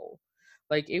peaceful.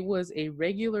 Like, it was a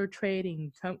regular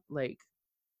trading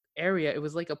area. It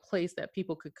was like a place that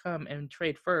people could come and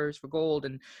trade furs for gold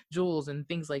and jewels and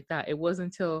things like that. It wasn't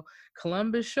until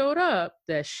Columbus showed up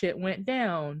that shit went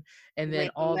down, and then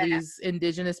all these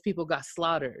indigenous people got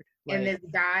slaughtered. And this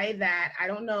guy that I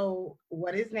don't know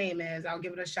what his name is, I'll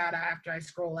give it a shout out after I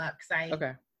scroll up,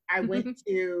 because I went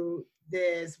to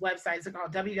this website. It's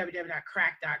called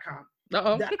www.crack.com.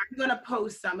 I'm gonna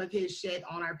post some of his shit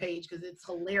on our page because it's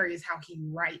hilarious how he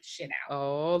writes shit out.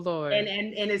 Oh Lord!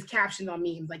 And his captions on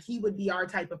memes, like he would be our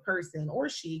type of person, or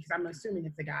she, because I'm assuming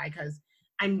it's a guy because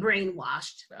I'm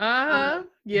brainwashed.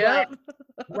 Yeah.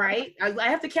 Right. I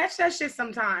have to catch that shit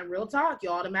sometime. Real talk. You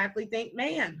automatically think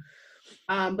man.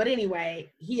 But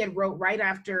anyway, he had wrote right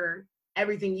after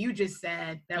everything you just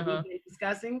said that we've been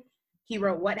discussing. He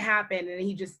wrote what happened, and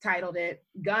he just titled it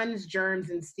 "Guns, Germs,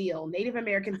 and Steel." Native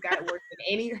Americans got it worse than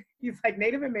any. He's like,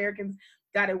 Native Americans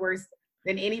got it worse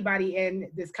than anybody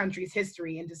in this country's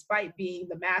history. And despite being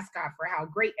the mascot for how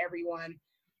great everyone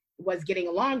was getting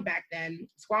along back then,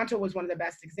 Squanto was one of the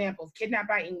best examples. Kidnapped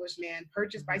by Englishmen,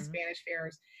 purchased by Spanish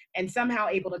pharaohs, and somehow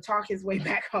able to talk his way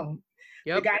back home.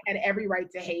 The guy had every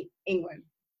right to hate England.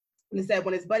 And he said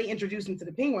when his buddy introduced him to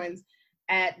the Penguins,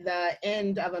 at the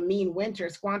end of a mean winter,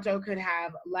 Squanto could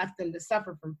have left them to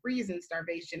suffer from freezing,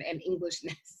 starvation, and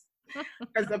Englishness.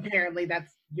 Because apparently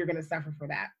you're going to suffer for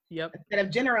that. Instead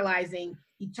of generalizing,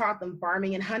 he taught them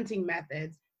farming and hunting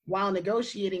methods while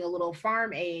negotiating a little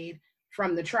farm aid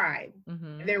from the tribe.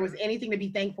 If there was anything to be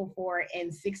thankful for in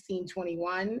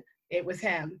 1621, it was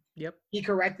him. He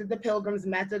corrected the Pilgrims'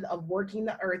 method of working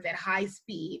the earth at high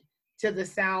speed to the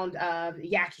sound of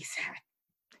yakky-sack.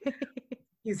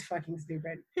 He's fucking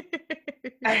stupid.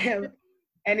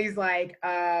 And he's like,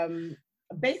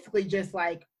 basically just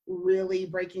like really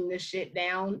breaking this shit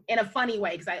down in a funny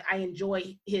way, because I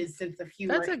enjoy his sense of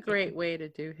humor. That's a great way to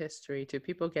do history too.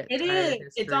 People get tired of history.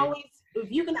 It's always,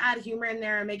 if you can add humor in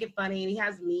there and make it funny, and he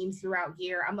has memes throughout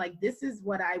here, I'm like, this is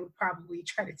what I would probably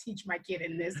try to teach my kid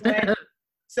in this way.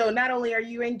 So not only are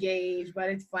you engaged, but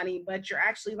it's funny, but you're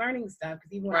actually learning stuff.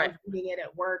 Because even when I was reading it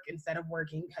at work instead of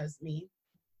working, because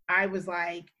I was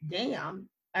like, damn.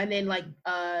 And then like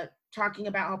talking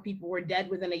about how people were dead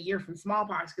within a year from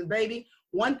smallpox. Because baby,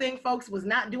 one thing folks was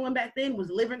not doing back then was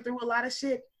living through a lot of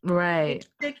shit. Right.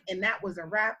 And that was a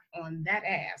wrap on that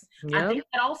ass. I think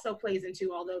that also plays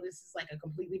into, although this is like a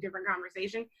completely different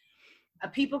conversation,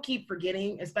 people keep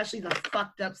forgetting, especially the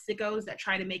fucked up sickos that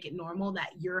try to make it normal that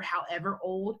you're however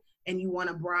old and you want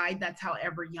a bride that's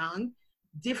however young.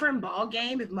 Different ball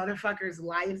game if motherfuckers'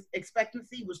 life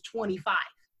expectancy was 25.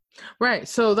 Right.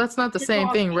 So that's not the same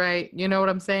thing, right? You know what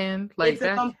I'm saying? Like, it's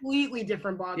a completely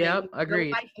different ballgame. Yep,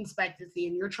 agreed. Life expectancy,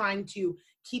 and you're trying to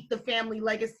keep the family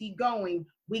legacy going.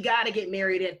 We got to get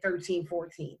married at 13,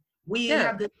 14. We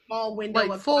have this small window like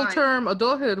of full-term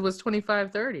adulthood was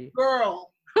 25, 30.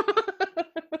 Girl.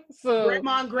 So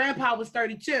grandma and grandpa was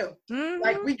 32.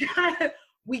 Like,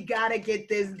 we gotta get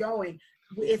this going.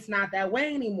 It's not that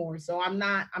way anymore. So I'm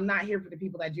not here for the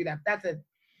people that do that. That's a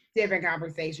different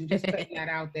conversation, just putting that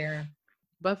out there.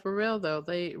 But for real though,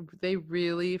 they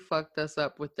really fucked us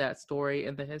up with that story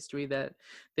and the history that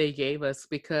they gave us,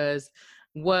 because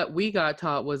what we got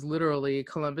taught was literally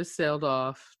Columbus sailed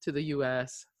off to the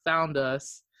US, found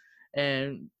us,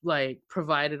 and like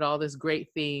provided all this great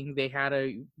thing. They had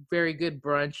a very good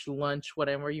brunch, lunch,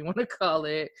 whatever you want to call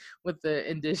it, with the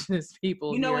indigenous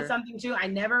people. You know what's something too? I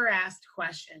never asked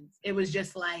questions. It was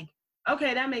just like,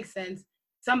 okay, that makes sense.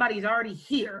 Somebody's already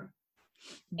here.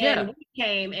 And we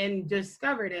came and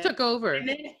discovered it. Took over.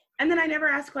 And And then I never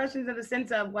asked questions in the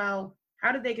sense of, well,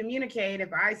 how did they communicate?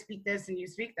 If I speak this and you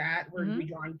speak that, were we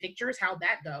drawing pictures? How'd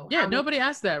that go? Yeah, nobody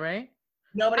asked that, right?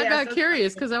 Nobody. I got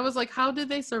curious because I was like, how did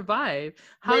they survive?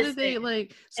 How did they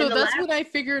like? So that's when I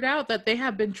figured out that they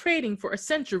have been trading for a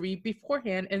century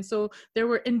beforehand, and so there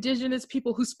were indigenous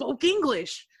people who spoke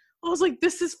English. I was like,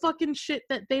 this is fucking shit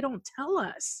that they don't tell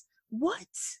us. What?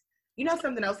 You know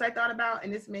something else I thought about,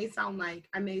 and this may sound like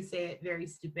I may say it very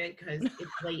stupid because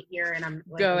it's late here, and I'm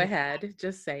like, go ahead,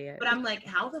 just say it. But I'm like,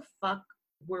 how the fuck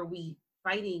were we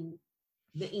fighting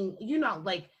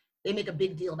like they make a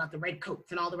big deal about the red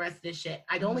coats and all the rest of this shit.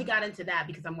 I only got into that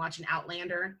because I'm watching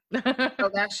Outlander.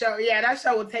 So that show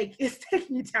will it's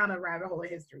taking you down a rabbit hole of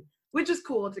history, which is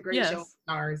cool. It's a great show.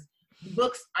 Stars. The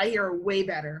books I hear are way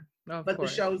better, but the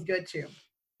show's good too.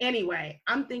 Anyway,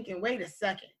 I'm thinking, wait a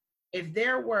second. If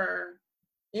there were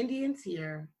Indians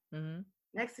here,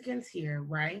 Mexicans here,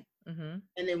 right? And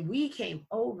then we came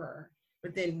over,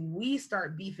 but then we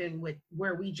start beefing with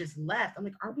where we just left. I'm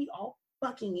like, are we all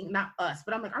fucking, not us,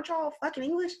 but I'm like, aren't y'all all fucking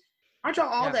English? Aren't y'all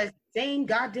all the same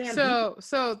goddamn So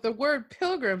the word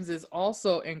pilgrims is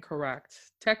also incorrect.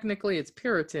 Technically, it's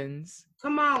Puritans.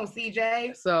 Come on,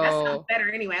 CJ. So that sounds better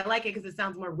anyway. I like it because it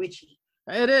sounds more witchy.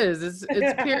 It is.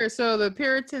 It's so the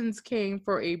Puritans came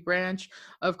for a branch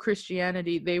of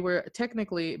Christianity. They were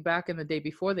technically, back in the day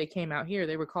before they came out here,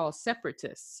 they were called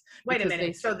separatists. Wait a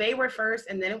minute. So they were first,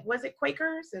 and then was it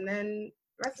Quakers, and then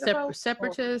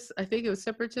separatists? I think it was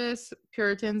separatists,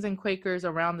 Puritans, and Quakers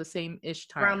around the same-ish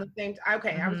time. Around the same time.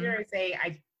 Okay, I was going to say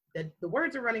the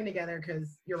words are running together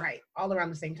because you're right, all around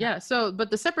the same time. Yeah, so,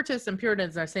 but the separatists and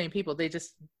Puritans are same people. They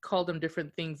just called them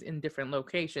different things in different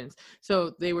locations.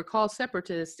 So they were called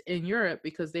separatists in Europe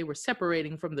because they were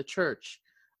separating from the church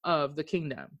of the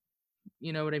kingdom.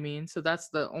 You know what I mean? So that's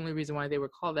the only reason why they were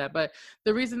called that. But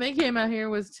the reason they came out here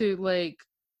was to, like,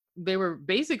 they were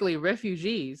basically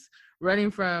refugees running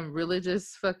from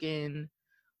religious fucking,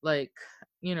 like,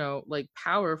 you know, like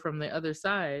power from the other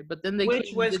side. But then they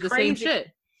did the same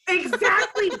shit.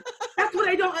 Exactly. That's what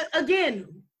I don't. Again,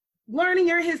 learning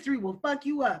your history will fuck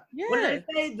you up. Yeah. What did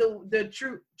they say?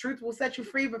 The truth will set you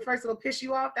free, but first it'll piss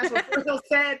you off. That's what Porto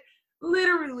said.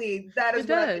 Literally, that is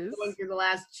what I've been going through the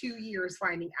last 2 years,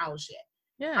 finding out shit.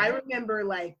 Yeah. I remember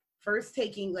like first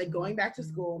taking, like going back to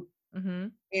school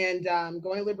and going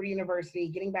to Liberty University,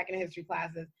 getting back into history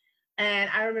classes. And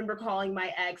I remember calling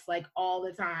my ex like all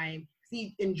the time because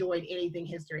he enjoyed anything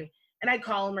history. And I'd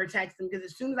call him or text him because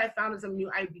as soon as I found something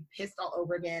new, I'd be pissed all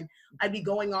over again. I'd be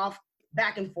going off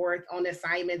back and forth on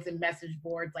assignments and message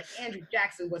boards like Andrew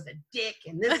Jackson was a dick.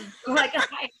 And this is like,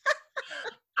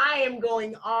 I am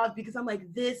going off because I'm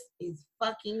like, this is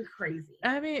fucking crazy.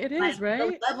 I mean, it is, like,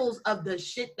 right? The levels of the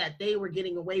shit that they were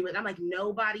getting away with. I'm like,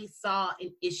 nobody saw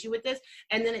an issue with this.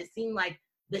 And then it seemed like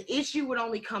the issue would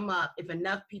only come up if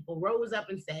enough people rose up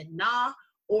and said, nah,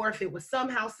 or if it was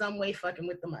somehow, some way fucking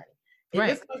with the money. If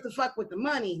it's supposed to fuck with the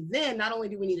money, then not only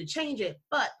do we need to change it,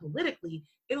 but politically,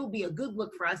 it'll be a good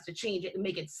look for us to change it and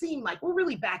make it seem like we're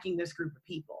really backing this group of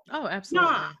people. Oh,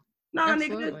 absolutely. Nah,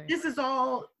 nigga, this is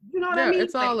all, you know what I mean?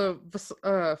 It's like, all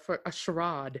for a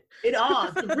charade. It all,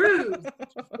 it's a ruse.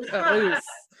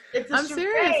 I'm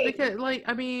serious because, like,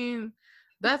 I mean,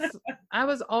 I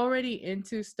was already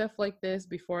into stuff like this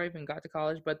before I even got to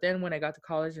college. But then when I got to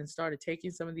college and started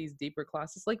taking some of these deeper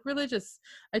classes, like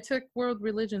I took world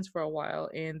religions for a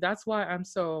while. And that's why I'm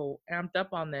so amped up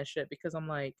on that shit, because I'm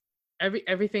like,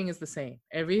 everything is the same.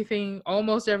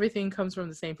 Almost everything comes from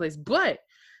the same place. But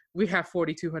we have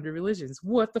 4,200 religions.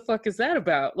 What the fuck is that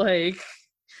about? Like,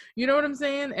 you know what I'm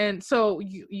saying? And so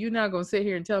you're not going to sit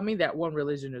here and tell me that one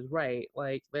religion is right.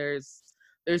 Like, there's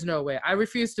no way. I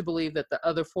refuse to believe that the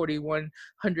other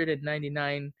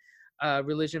 4,199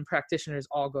 religion practitioners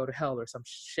all go to hell or some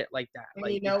shit like that. And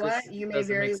like, you know what? You may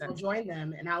very well join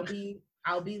them, and I'll be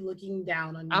looking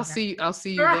down on you. I'll see you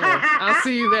there. I'll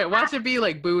see you there. Watch it be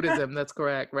like Buddhism. That's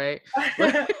correct, right?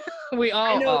 We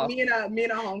all. I know. Me and a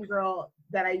homegirl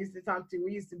that I used to talk to,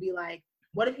 we used to be like,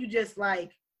 "What if you just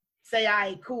like say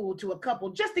I cool to a couple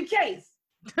just in case?"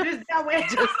 Just that way,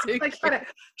 like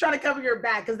trying to cover your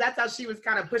back, because that's how she was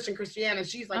kind of pushing Christianity.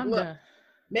 She's like, look,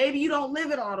 maybe you don't live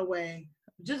it all the way.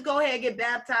 Just go ahead and get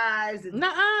baptized and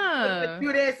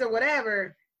do this or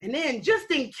whatever. And then just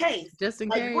in case,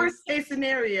 worst case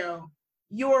scenario,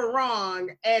 you're wrong.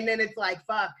 And then it's like,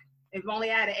 fuck, if only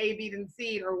I had an A, B, and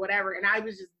C or whatever. And I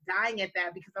was just dying at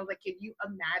that because I was like, can you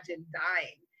imagine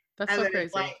dying? That's so crazy.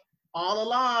 Like, all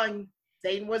along,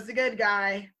 Satan was the good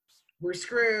guy. We're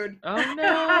screwed. Oh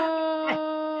no!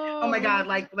 Oh my God!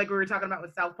 Like we were talking about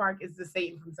with South Park, it's the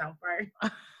Satan from South Park.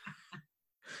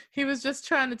 He was just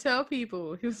trying to tell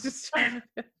people. He was just trying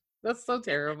to. That's so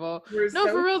terrible. We're No,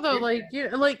 so for real though. different. Like, you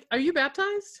like, are you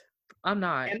baptized? I'm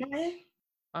not. Am I?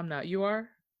 I'm not. You are?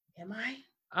 Am I?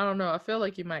 I don't know. I feel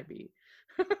like you might be.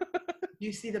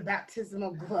 You see the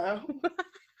baptismal glow?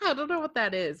 I don't know what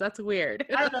that is. That's weird.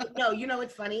 I don't know. No, you know,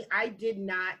 it's funny. I did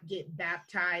not get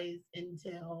baptized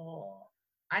until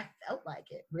I felt like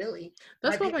it, really.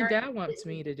 That's what my dad wants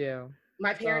me to do.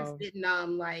 My parents So.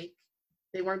 didn't like,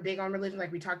 they weren't big on religion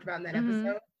like we talked about in that Mm-hmm.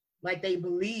 episode. Like they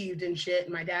believed in shit.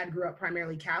 My dad grew up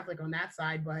primarily Catholic on that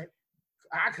side, but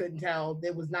I couldn't tell.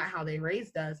 It was not how they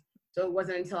raised us. So it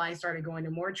wasn't until I started going to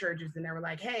more churches and they were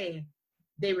like, hey,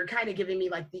 they were kind of giving me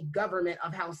like the government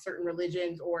of how certain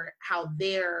religions or how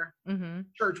their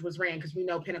church was ran, because we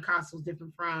know Pentecostal is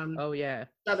different from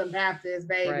Southern Baptist,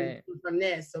 baby, right. from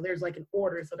this. So there's like an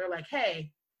order. So they're like,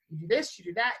 hey, you do this, you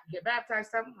do that, you get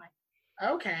baptized. I'm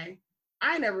like, okay.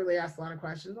 I never really asked a lot of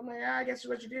questions. I'm like, yeah, I guess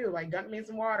what you do, like dunk me in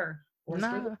some water or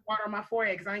sprinkle water on my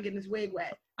forehead because I ain't getting this wig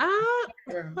wet.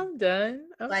 I'm done.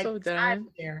 I'm like, so done.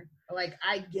 Like,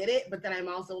 I get it, but then I'm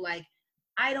also like,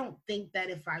 I don't think that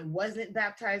if I wasn't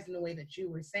baptized in the way that you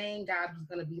were saying, God was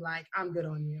going to be like, I'm good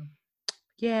on you.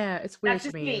 Yeah, it's weird. That's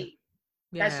just me.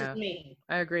 Yeah, that's just me.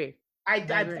 I agree. I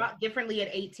thought differently at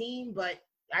 18, but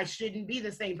I shouldn't be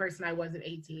the same person I was at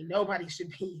 18. Nobody should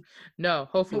be. No,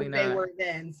 hopefully not. They were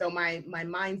then. So my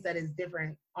mindset is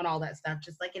different on all that stuff,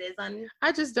 just like it is on.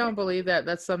 I just don't believe that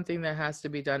that's something that has to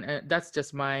be done. And that's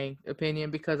just my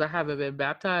opinion because I haven't been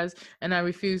baptized and I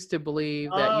refuse to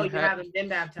believe that you haven't been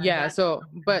baptized. Yeah. So,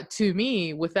 but to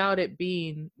me, without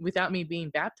me being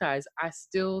baptized, I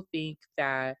still think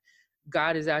that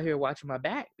God is out here watching my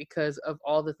back because of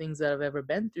all the things that I've ever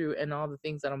been through and all the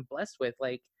things that I'm blessed with.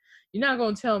 Like, you're not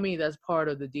going to tell me that's part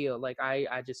of the deal. Like,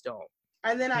 I just don't.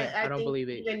 And then I don't think believe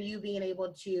it. Even you being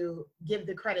able to give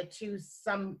the credit to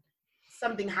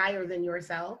something higher than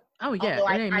yourself. Oh yeah. Although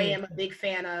I am a big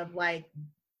fan of like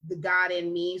the God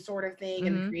in me sort of thing,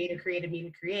 and the Creator created me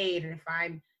to create. And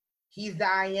if He's the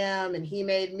I am and He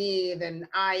made me, then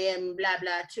I am blah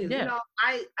blah too. Yeah. You know,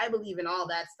 I believe in all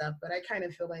that stuff, but I kind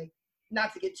of feel like,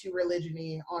 not to get too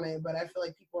religion-y on it, but I feel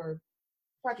like people are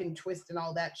fucking twisting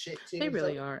all that shit too. They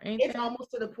really are. It's almost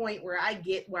to the point where I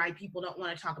get why people don't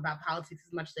want to talk about politics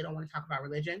as much as they don't want to talk about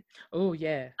religion. Oh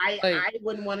yeah. I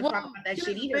wouldn't want to talk about that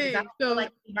shit either, because I don't feel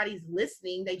like anybody's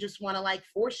listening. They just want to like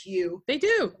force you. They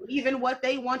do. Even what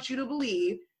they want you to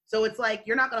believe. So it's like,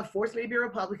 you're not going to force me to be a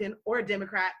Republican or a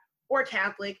Democrat or a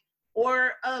Catholic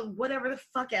or whatever the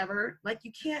fuck ever. Like,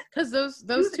 you can't. Because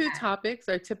those two topics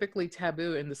are typically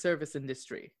taboo in the service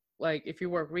industry. Like if you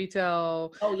work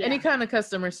retail, any kind of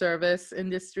customer service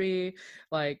industry,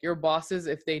 like your bosses,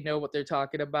 if they know what they're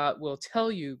talking about, will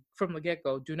tell you from the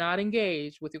get-go, do not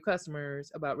engage with your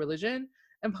customers about religion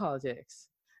and politics.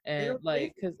 And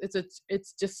like, because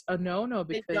it's just a no-no,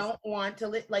 because they don't want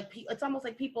to it's almost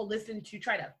like people listen to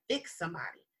try to fix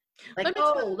somebody. Like,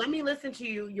 let me listen to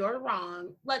you. You're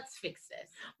wrong. Let's fix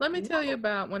this. Let me tell you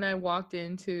about when I walked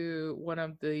into one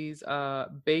of these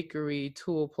bakery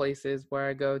tool places where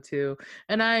I go to,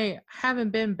 and I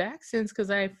haven't been back since because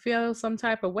I feel some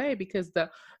type of way because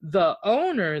the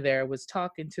owner there was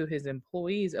talking to his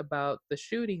employees about the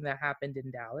shooting that happened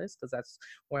in Dallas, because that's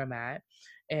where I'm at,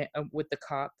 and with the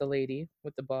cop, the lady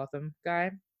with the Botham guy.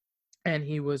 And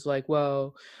he was like,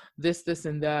 well, this,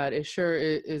 and that. It sure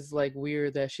is like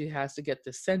weird that she has to get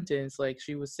the sentence. Like,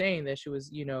 she was saying that she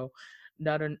was,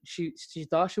 she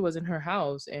thought she was in her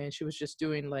house and she was just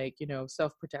doing like,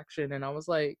 self-protection. And I was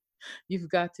like, you've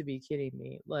got to be kidding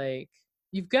me. Like,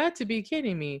 you've got to be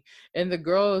kidding me. And the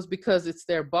girls, because it's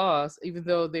their boss, even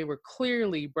though they were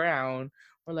clearly brown,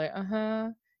 were like,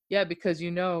 yeah, because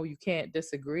you can't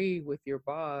disagree with your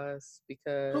boss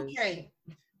because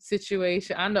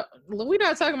situation. I know we're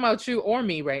not talking about you or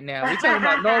me right now. We're talking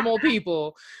about normal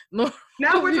people. Now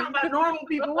we're talking about normal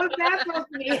people. What's that supposed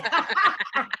to be?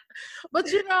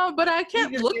 But I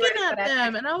kept looking at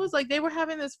them, and I was like, they were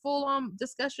having this full-on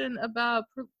discussion about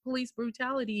police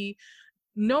brutality,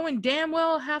 knowing damn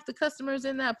well half the customers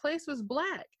in that place was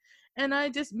Black. And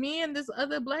me and this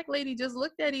other Black lady just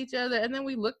looked at each other, and then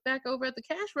we looked back over at the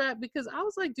cash wrap because I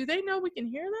was like, do they know we can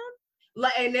hear them?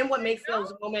 And then what makes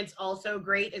those moments also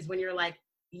great is when you're like,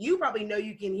 you probably know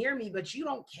you can hear me, but you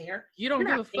don't care. You're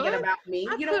give a fuck about me.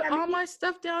 I put all my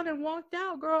stuff down and walked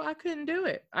out, girl. I couldn't do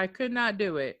it. I could not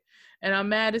do it. And I'm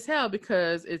mad as hell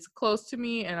because it's close to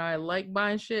me and I like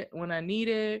buying shit when I need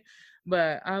it.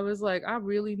 But I was like, I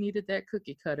really needed that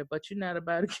cookie cutter, but you're not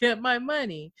about to get my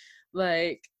money.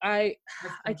 Like, I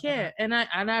can't. And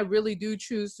I really do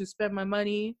choose to spend my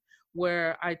money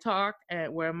where I talk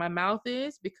and where my mouth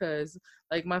is, because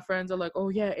like my friends are like, oh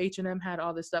yeah, H&M had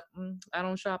all this stuff. I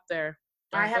don't shop there.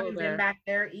 I haven't been back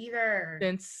there either.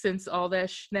 Since all that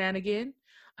shenanigan.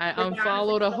 I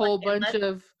unfollowed a whole bunch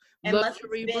of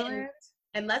luxury brands.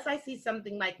 Unless I see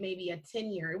something like maybe a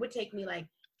 10-year, it would take me like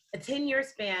a 10-year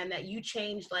span that you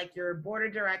changed like your board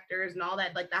of directors and all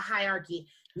that, like the hierarchy.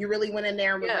 You really went in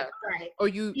there and was like, all right. Or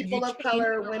you of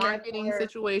color, women, marketing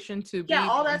situation to be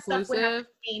all that inclusive. Stuff would have to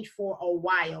change for a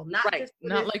while, not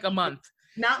like a month.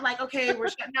 Not like, okay, we're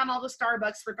shutting down all the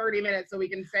Starbucks for 30 minutes so we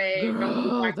can say,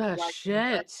 girl, that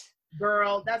shit.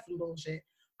 Girl, that's some bullshit.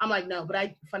 I'm like, no,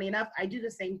 but funny enough, I do the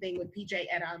same thing with PJ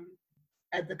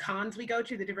at the cons we go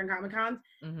to, the different Comic Cons.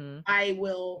 Mm-hmm. I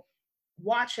will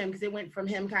watch him because it went from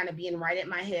him kind of being right at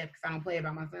my hip, because I don't play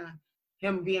about my son,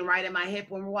 him being right at my hip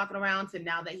when we're walking around, to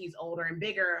now that he's older and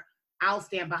bigger, I'll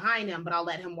stand behind him, but I'll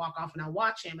let him walk off and I'll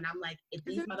watch him. And I'm like, if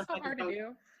these motherfuckers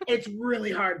don't, it's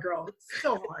really hard, girl. It's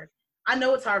so hard. I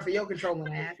know it's hard for your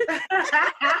controlling ass.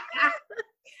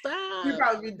 You'd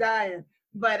probably be dying.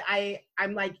 But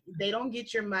I'm like, they don't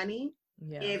get your money.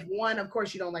 Yeah. If one, of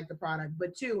course, you don't like the product,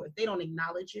 but two, if they don't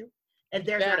acknowledge you, if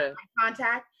there's not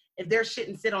contact, if their shit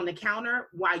and sit on the counter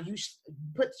while you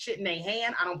put shit in their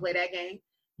hand, I don't play that game.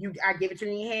 I give it to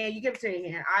you in your hand, you give it to me in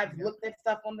your hand. I've looked at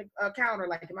stuff on the counter,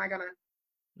 like,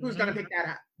 who's gonna pick that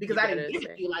up? Because I didn't give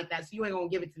it to you like that, so you ain't gonna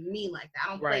give it to me like that. I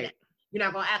don't play that. You're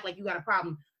not gonna act like you got a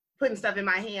problem putting stuff in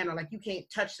my hand, or like you can't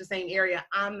touch the same area.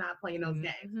 I'm not playing those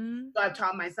games. So I've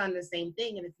taught my son the same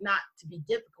thing, and it's not to be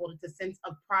difficult. It's a sense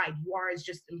of pride. You are is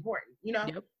just important.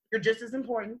 You're just as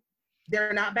important.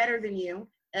 They're not better than you,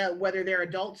 whether they're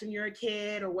adults and you're a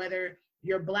kid, or whether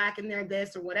you're Black and they're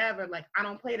this or whatever. Like, I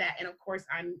don't play that. And of course,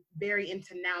 I'm very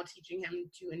into now teaching him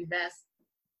to invest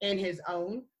in his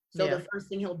own. So the first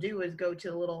thing he'll do is go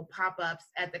to the little pop-ups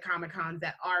at the Comic-Cons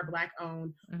that are Black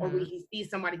owned, or when he sees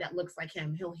somebody that looks like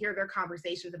him, he'll hear their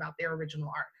conversations about their original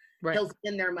art. Right. He'll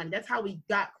spend their money. That's how we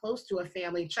got close to a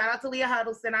family. Shout out to Leah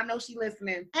Huddleston. I know she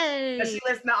listening. Hey. She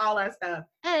listens to all that stuff.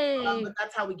 Hey. But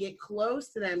that's how we get close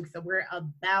to them. So we're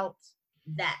about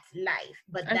that life.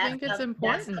 But I think it's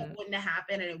important. That stuff wouldn't have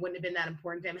happened, and it wouldn't have been that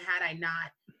important to him had I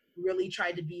not really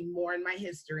tried to be more in my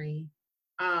history.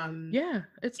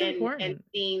 It's important. And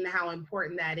seeing how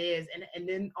important that is, and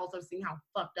then also seeing how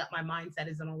fucked up my mindset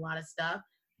is on a lot of stuff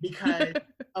because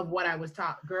of what I was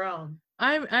taught. Girl,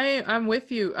 I'm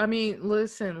with you. I mean,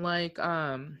 listen, like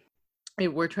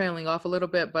we're trailing off a little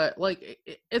bit, but like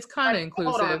it's kind of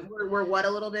inclusive. Hold on, we're what a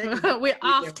little bit? We're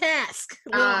off task.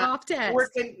 Off task.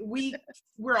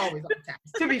 We're always off task,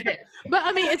 to be fair. But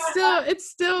I mean, it's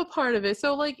still part of it.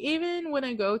 So like, even when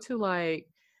I go to like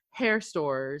hair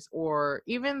stores, or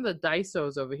even the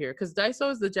Daisos over here, because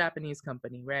Daiso is the Japanese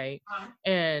company, right?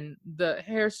 And the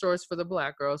hair stores for the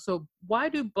Black girls. So why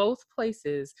do both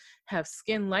places have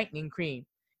skin lightening cream?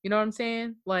 You know what I'm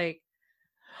saying? Like,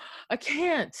 I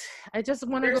can't. I just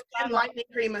want to skin lightening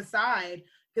cream aside,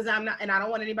 because I'm not, and I don't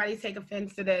want anybody to take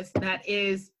offense to this, that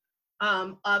is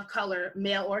of color,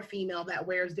 male or female, that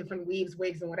wears different weaves,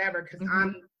 wigs, and whatever, because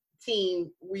I'm team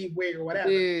weave, wig, or whatever.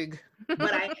 Big.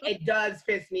 But it does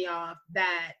piss me off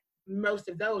that most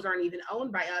of those aren't even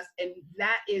owned by us, and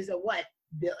that is a what?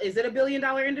 Is it $1 billion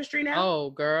industry now? Oh,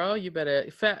 girl, you better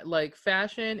like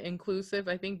fashion inclusive.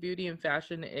 I think beauty and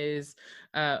fashion is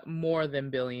more than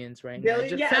billions right now.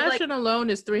 Just fashion alone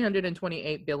is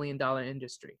 $328 billion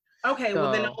industry. Okay, so,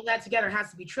 well then all that together has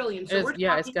to be trillions. So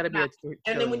it's got to be a trillion.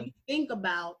 And then when you think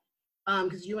about,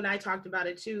 because you and I talked about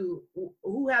it too,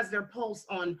 who has their pulse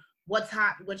on what's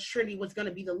hot, what's trendy, what's going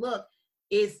to be the look,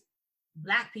 is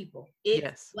Black people.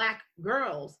 It's Black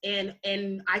girls. And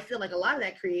I feel like a lot of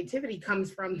that creativity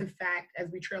comes from the fact, as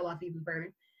we trail off even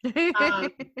further,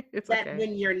 that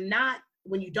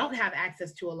when you don't have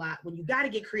access to a lot, when you got to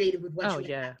get creative with what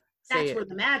you have, that's where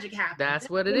the magic happens. That's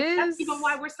what it is. That's even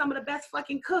why we're some of the best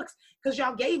fucking cooks, because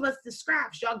y'all gave us the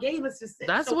scraps. Y'all gave us the.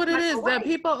 That's what it is. That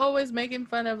people always making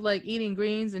fun of, like eating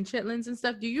greens and chitlins and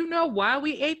stuff. Do you know why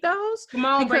we ate those? Come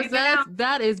on, because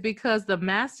that is because the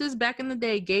masters back in the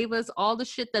day gave us all the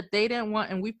shit that they didn't want,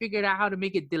 and we figured out how to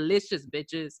make it delicious,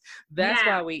 bitches. That's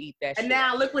why we eat that shit. And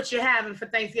now look what you're having for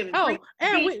Thanksgiving. Oh,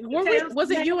 and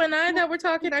was it you and I that were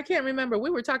talking? I can't remember. We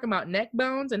were talking about neck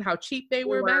bones and how cheap they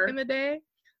were back in the day.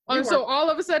 So all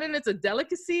of a sudden it's a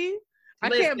delicacy. I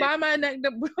can't buy my neck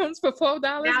bones for $4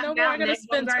 no more. I'm gonna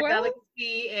spend $12.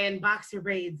 Delicacy and boxer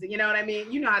braids. You know what I mean?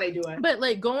 You know how they do it. But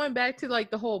like going back to like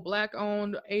the whole Black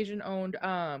owned, Asian owned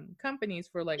companies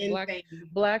for like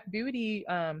Black beauty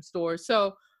stores.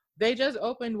 So They just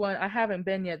opened one. I haven't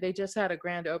been yet. They just had a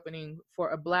grand opening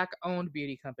for a Black-owned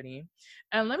beauty company.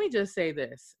 And let me just say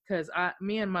this, because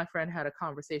me and my friend had a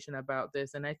conversation about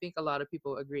this, and I think a lot of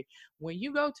people agree. When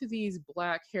you go to these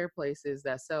Black hair places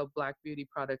that sell Black beauty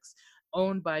products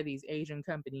owned by these Asian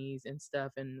companies and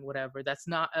stuff and whatever, that's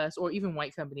not us, or even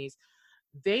white companies,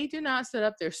 they do not set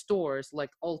up their stores like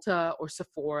Ulta or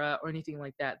Sephora or anything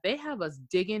like that. They have us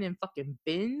digging in fucking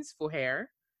bins for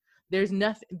hair.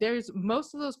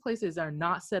 Most of those places are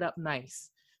not set up nice.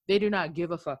 They do not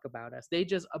give a fuck about us. They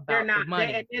just about the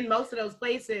money. And in most of those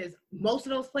places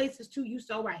too, you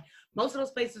so right. Most of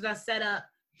those places are set up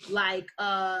like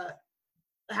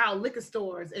how liquor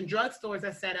stores and drug stores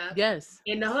are set up. Yes.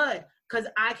 In the hood. Because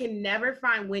I can never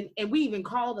find and we even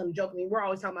call them jokingly, we're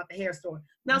always talking about the hair store.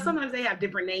 Now, sometimes they have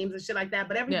different names and shit like that,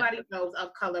 but everybody knows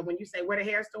of color. When you say we're the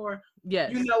hair store,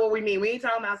 yes, you know what we mean. We ain't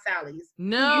talking about Sally's.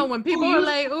 No, when people are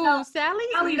like, ooh, Sally's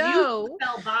no. Used to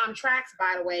sell bomb tracks,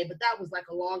 by the way, but that was like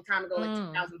a long time ago, like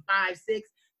 2005, 6.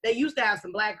 They used to have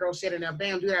some Black girl shit in there. They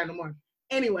don't do that no more.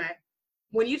 Anyway,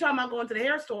 when you talking about going to the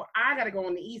hair store, I got to go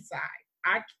on the east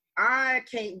side. I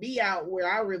can't be out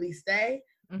where I really stay.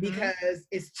 Because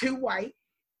it's too white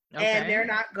and they're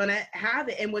not gonna have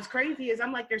it. And what's crazy is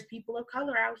I'm like, there's people of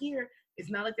color out here.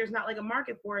 It's not like there's not like a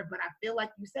market for it, but I feel like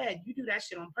you said, you do that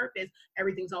shit on purpose.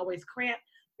 Everything's always cramped.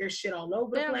 There's shit all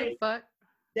over the place.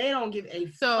 They don't give a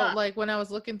fuck. So like when I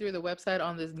was looking through the website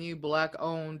on this new Black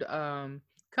owned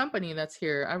company that's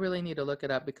here, I really need to look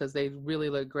it up because they really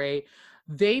look great.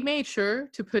 They made sure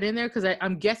to put in there, because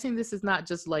I'm guessing this is not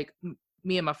just like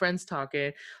me and my friends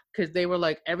talking, because they were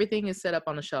like, everything is set up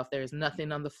on the shelf. There's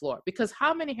nothing on the floor. Because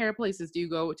how many hair places do you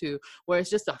go to where it's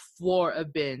just a floor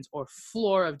of bins or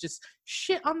floor of just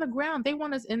shit on the ground? They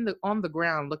want us on the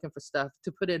ground looking for stuff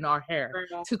to put in our hair,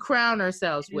 to crown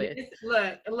ourselves with.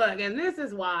 Look, and this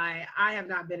is why I have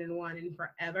not been in one in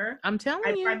forever. I'm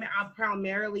telling you. I'll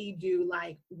primarily do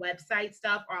like website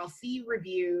stuff, or I'll see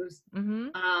reviews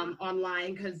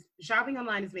online, because shopping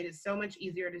online has made it so much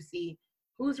easier to see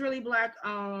who's really Black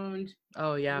owned.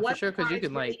 Oh yeah, for sure, because you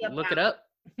can like look it up.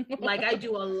 Like I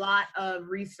do a lot of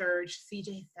research,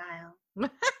 CJ style,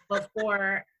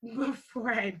 before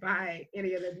I buy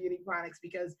any of the beauty products,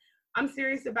 because I'm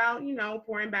serious about,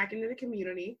 pouring back into the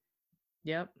community.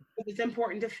 Yep. It's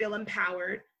important to feel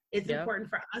empowered. It's important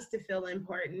for us to feel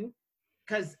important,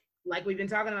 because like we've been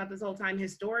talking about this whole time,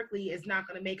 historically, it's not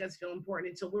going to make us feel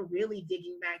important until we're really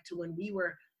digging back to when we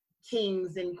were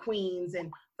kings and queens.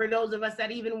 And for those of us that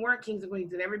even weren't kings and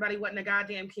queens, and everybody wasn't a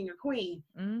goddamn king or queen,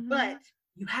 but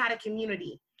you had a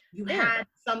community. You had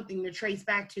something to trace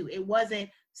back to. It wasn't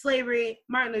slavery,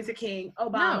 Martin Luther King,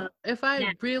 Obama. No, if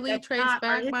I really trace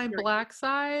back my Black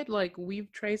side, like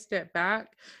we've traced it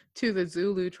back to the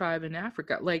Zulu tribe in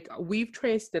Africa. Like we've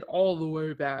traced it all the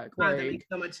way back. That makes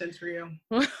so much sense for you.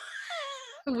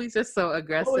 We just so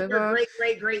aggressive. What was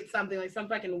your great something, like some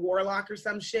fucking warlock or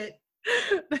some shit?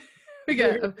 We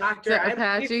got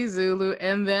Apache, Zulu,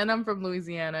 and then I'm from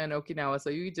Louisiana and Okinawa,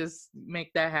 so you just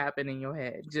make that happen in your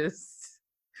head. And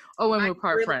we're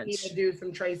part really French. Need to do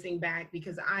some tracing back,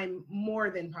 because I'm more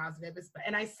than positive,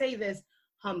 and I say this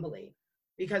humbly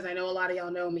because I know a lot of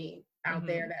y'all know me out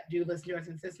there that do listen to us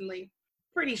consistently.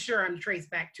 Pretty sure I'm traced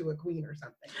back to a queen or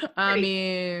something. I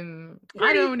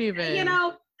don't even.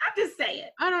 I'm just saying.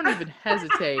 I don't even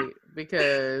hesitate,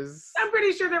 because I'm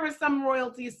pretty sure there was some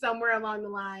royalty somewhere along the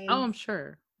line. Oh, I'm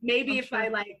sure. Maybe if I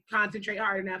like concentrate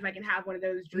hard enough, I can have one of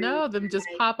those dreams. No, them just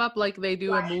pop up like they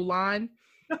do in Mulan.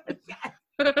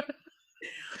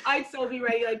 I'd so be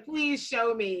ready. Like, please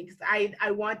show me, because I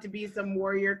want to be some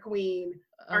warrior queen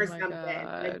or something.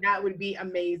 Like, that would be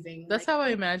amazing. That's how I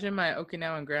imagine my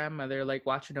Okinawan grandmother like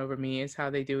watching over me, is how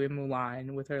they do in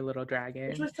Mulan with her little dragon.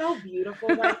 Which was so beautiful.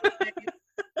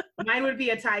 Mine would be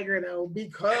a tiger though,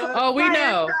 because we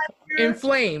know. In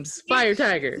flames, fire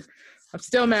tiger. I'm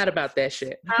still mad about that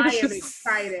shit. I am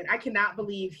excited. I cannot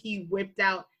believe he whipped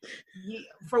out.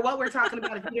 For what we're talking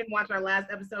about, if you didn't watch our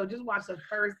last episode, just watch the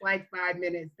first like 5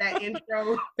 minutes. That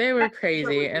intro. They were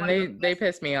crazy, and they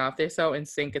pissed me off. They're so in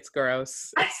sync. It's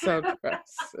gross. It's so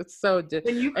gross. It's so.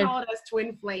 When you called us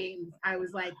twin flames, I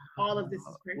was like, all of this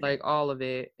is perfect. Like all of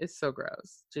it. It's so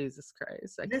gross. Jesus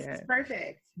Christ. This is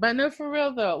perfect. But no, for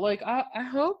real though. Like I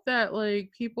hope that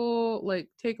like people like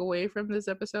take away from this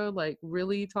episode, like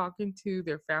really talking to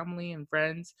their family and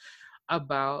friends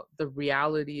about the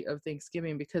reality of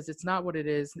Thanksgiving, because it's not what it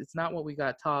is. It's not what we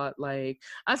got taught. Like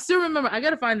I still remember, I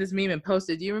gotta find this meme and post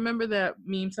it. Do you remember that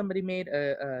meme? Somebody made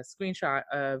a screenshot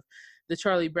of the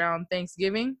Charlie Brown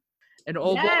Thanksgiving, and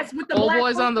old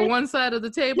boys on the one side of the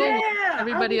table,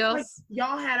 everybody else. Like,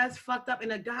 y'all had us fucked up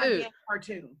in a goddamn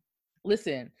cartoon.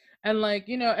 Listen, and like,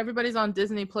 you know, everybody's on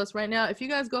Disney Plus right now. If you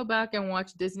guys go back and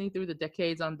watch Disney through the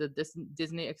decades on the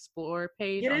Disney Explore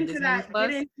page Get on into Disney that. Get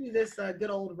Plus. into this good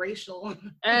old racial.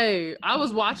 Hey, I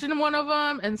was watching one of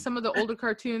them and some of the older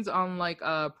cartoons on like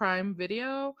Prime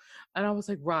Video, and I was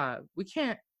like, Rob, we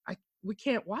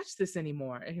can't watch this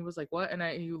anymore. And he was like, what? And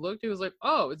he looked, he was like,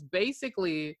 oh, it's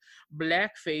basically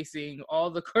black facing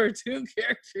all the cartoon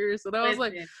characters. And I was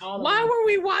like, why were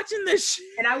we watching this shit?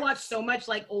 And I watched so much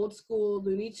like old school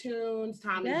Looney Tunes,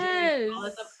 Tom and Jerry, all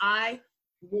that stuff. I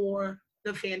wore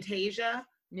the Fantasia.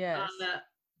 Yes.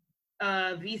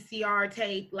 VCR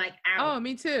tape like out. Oh,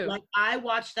 me too. Like I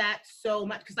watched that so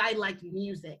much because I liked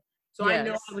music. So I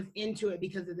know I was into it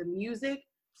because of the music.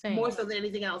 Same. More so than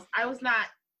anything else. I was not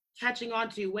catching on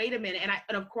to, wait a minute.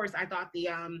 And of course I thought the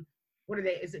what are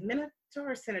they? Is it Minotaurs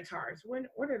or Centaurs?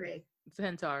 What are they?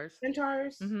 Centaurs.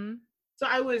 Centaurs? Mm-hmm. So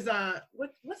I was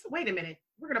wait a minute.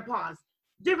 We're gonna pause.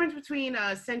 Difference between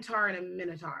a centaur and a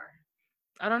minotaur.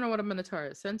 I don't know what a minotaur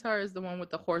is. Centaur is the one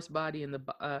with the horse body and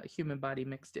the human body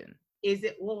mixed in. Is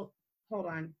it? Well, hold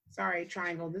on. Sorry,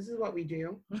 Triangle. This is what we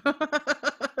do.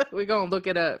 We're going to look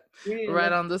it up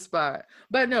right on the spot.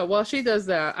 But no, while she does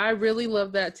that, I really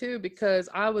love that too because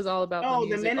I was all about the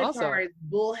music. The Minotaur also. is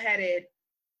bullheaded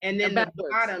and then the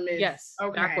bottom is... Yes,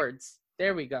 backwards.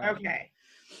 There we go. Okay.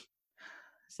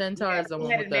 Centaur is the one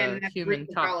with the human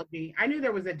top. I knew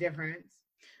there was a difference.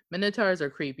 Minotaurs are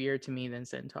creepier to me than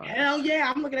centaurs. Hell yeah,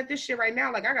 I'm looking at this shit right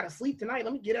now. Like, I gotta sleep tonight.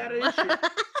 Let me get out of this shit.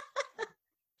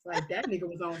 Like, that nigga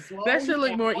was on slow. That should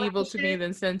look more evil to me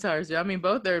than centaurs. I mean,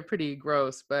 both are pretty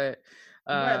gross, but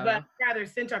rather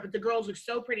centaur. But the girls look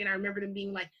so pretty, and I remember them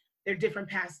being like, they're different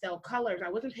pastel colors.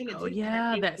 I wasn't paying attention. Oh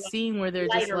yeah, that scene where they're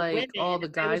just like women. All the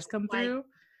guys come through.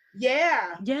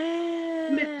 Yeah.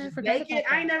 Naked.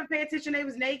 I ain't never paid attention. They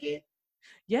was naked.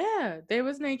 Yeah, they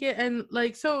was naked, and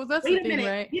like, so that's the thing,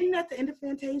 right? Didn't at the end of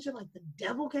Fantasia, like the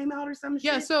devil came out or some shit?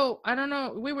 Yeah, so I don't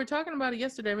know. We were talking about it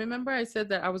yesterday. Remember, I said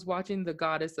that I was watching the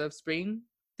Goddess of Spring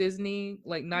Disney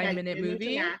like 9-minute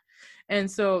movie, and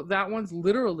so that one's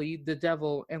literally the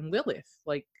devil and Lilith,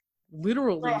 like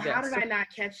literally. Bro, how did I not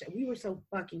catch it? We were so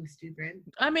fucking stupid.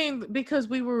 I mean, because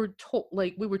we were told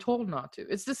not to.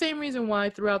 It's the same reason why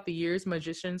throughout the years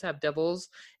magicians have devils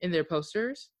in their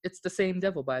posters. It's the same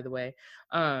devil, by the way.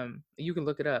 You can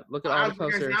look it up. Look at all the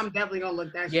posters. I'm definitely gonna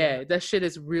look that shit. Yeah, that shit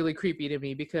is really creepy to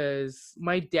me because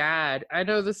my dad, I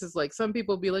know this is like, some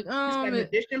people be like, oh,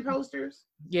 magician posters.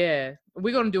 Yeah,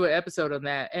 we're gonna do an episode on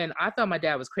that. And I thought my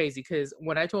dad was crazy because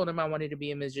when I told him I wanted to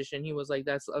be a magician, he was like,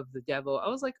 that's of the devil. I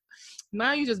was like,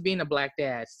 now you're just being a black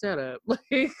dad. Shut up.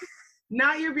 Like,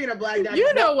 now you're being a black dad.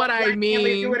 You know what I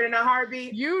mean. Do it in a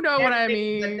heartbeat. You know what I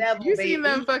mean. You seen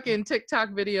them fucking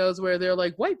TikTok videos where they're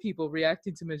like, white people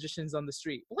reacting to magicians on the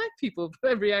street, black people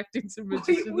reacting to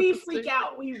magicians. We freak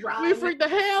out. We run. We freak the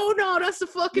hell no. That's the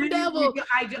fucking devil.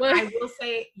 I will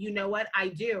say, you know what I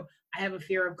do? I have a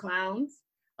fear of clowns.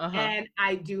 And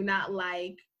I do not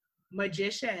like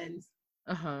magicians.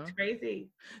 It's crazy.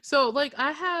 So like,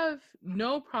 I have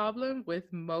no problem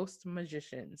with most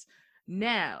magicians.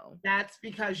 Now that's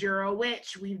because you're a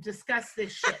witch. We've discussed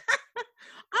this shit.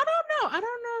 I don't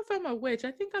know if I'm a witch.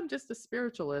 I think I'm just a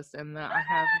spiritualist, and that I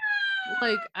have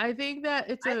like, I think that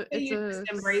it's a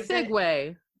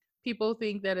segue. People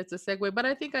think that it's a segue, but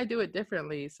I think I do it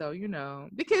differently. So, you know,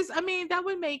 because I mean, that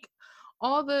would make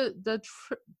all the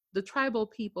tribal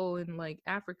people in like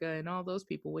Africa and all those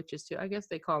people witches too. I guess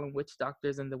they call them witch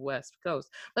doctors in the West Coast,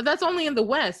 but that's only in the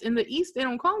West. In the East, they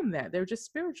don't call them that. They're just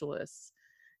spiritualists.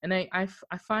 And I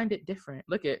find it different.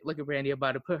 Look at Brandy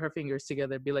about to put her fingers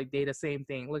together, be like, they the same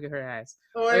thing. Look at her ass.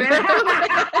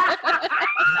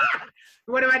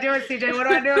 What am I doing, CJ? What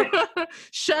am I doing?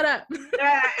 Shut up.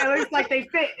 Yeah, it looks like they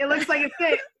fit. It looks like it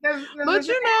fit. But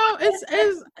you know,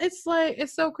 it's like,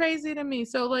 it's so crazy to me.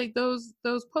 So like those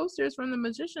posters from the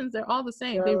magicians, they're all the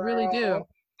same. Girl, they really do.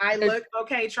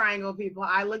 Triangle people.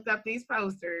 I looked up these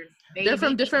posters. They're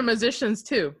from different magicians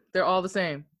too. They're all the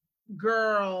same.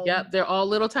 Girl. Yep, they're all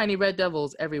little tiny red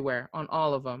devils everywhere on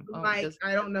all of them. Like,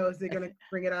 I don't know. Is it gonna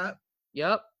bring it up?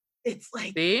 Yep. It's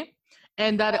like, see?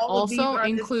 And that also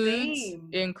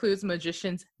includes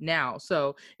magicians now.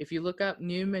 So if you look up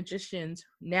new magicians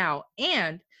now,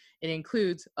 and it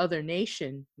includes other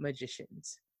nation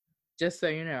magicians, just so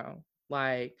you know.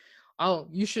 Like,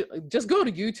 you should just go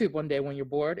to YouTube one day when you're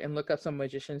bored and look up some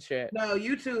magician shit. No,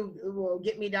 YouTube will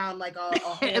get me down like a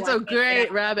whole it's a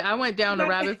great rabbit. I went down the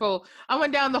rabbit hole. I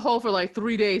went down the hole for like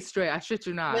 3 days straight. I shit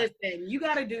you not. Listen, you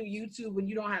got to do YouTube when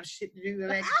you don't have shit to do the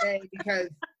next day, because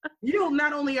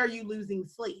not only are you losing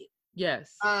sleep,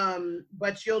 Yes.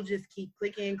 But you'll just keep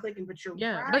clicking. But you're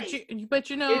right. But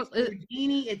you know, it's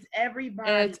Houdini, it's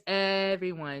everybody. It's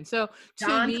everyone. So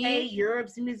Dante,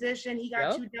 Europe's a musician. He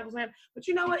got 2 devils in him. But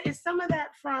you know what? Is some of that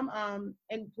from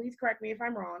and please correct me if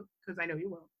I'm wrong, because I know you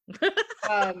will.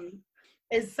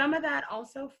 Is some of that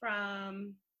also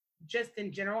from just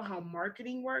in general how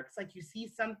marketing works? Like you see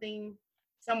something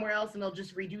somewhere else and they'll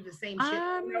just redo the same shit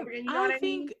over again. You know what I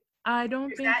mean? I don't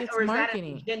think it's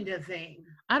marketing. Is that an agenda thing?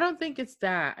 I don't think it's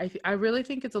that. I really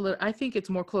think it's a little. I think it's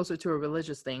more closer to a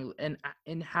religious thing, and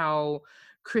in how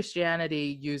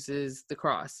Christianity uses the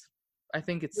cross. I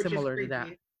think it's similar to that.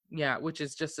 Yeah, which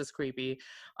is just as creepy,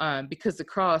 because the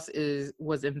cross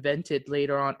was invented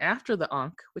later on after the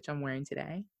Ankh, which I'm wearing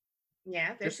today.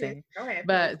 Yeah, there's it. Go ahead.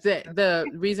 But the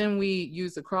reason we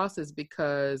use the cross is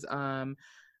because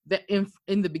that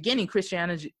in the beginning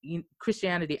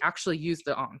Christianity actually used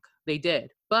the Ankh. They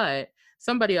did, but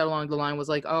somebody along the line was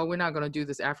like, oh, we're not going to do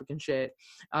this African shit.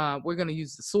 We're going to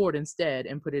use the sword instead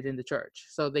and put it in the church.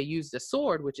 So they used the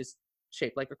sword, which is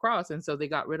shaped like a cross, and so they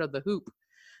got rid of the hoop,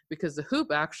 because the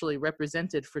hoop actually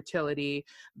represented fertility,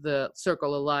 the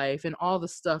circle of life, and all the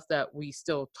stuff that we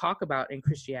still talk about in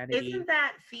Christianity. Isn't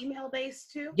that female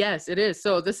based too? Yes, it is.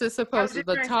 So this is supposed to,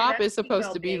 the top is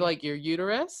supposed to be like your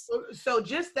uterus. So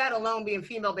just that alone being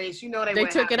female based, you know, they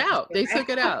took it out. They took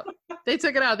it out. They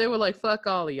took it out. They were like, fuck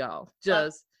all of y'all.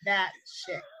 Just that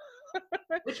shit.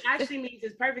 Which actually means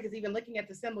it's perfect, because even looking at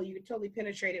the symbol, you could totally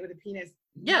penetrate it with a penis.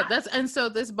 Yeah, and so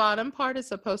this bottom part is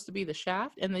supposed to be the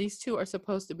shaft, and these two are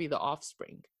supposed to be the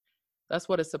offspring. That's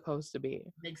what it's supposed to be.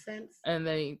 Makes sense. And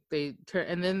they turn,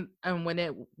 and then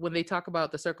when they talk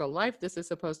about the circle of life, this is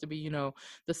supposed to be, you know,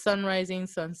 the sun rising,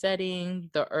 sun setting,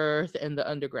 the earth, and the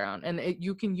underground, and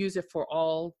you can use it for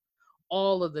all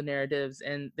of the narratives,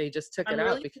 and they just took it out.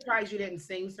 I'm really surprised you didn't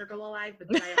sing Circle of Life,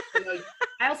 but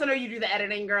I also know you do the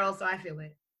editing, girl, so I feel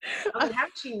it. I mean, how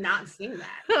did she not sing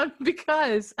that?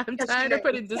 Because I'm tired of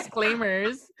putting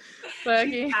disclaimers.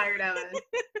 She's tired of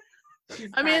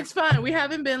it. I mean, it's fine. We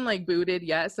haven't been like booted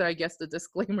yet, so I guess the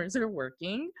disclaimers are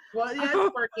working. Well, yeah,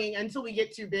 it's working until we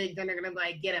get too big. Then they're gonna be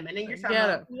like, get him, and then you're talking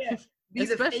about, be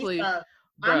especially. The face of,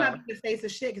 I'm not gonna face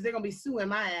of shit because they're gonna be suing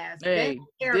my ass. Hey,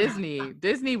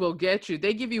 Disney will get you.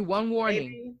 They give you one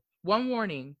warning. Maybe. One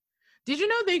warning. Did you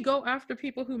know they go after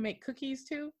people who make cookies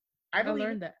too? I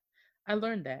learned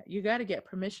that. You got to get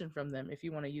permission from them if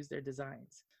you want to use their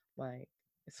designs. Like,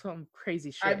 it's some crazy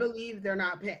shit. I believe they're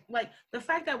not paying. Like, the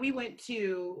fact that we went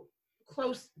to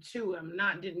close to them,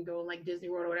 didn't go like Disney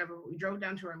World or whatever. We drove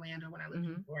down to Orlando when I lived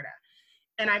in Florida.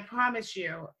 And I promise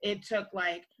you, it took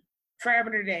like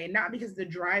forever today, not because the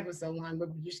drive was so long, but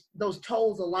just those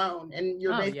tolls alone, and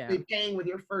you're basically paying with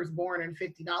your firstborn and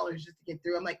 $50 just to get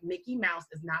through. I'm like, Mickey Mouse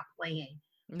is not playing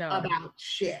about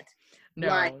shit. No,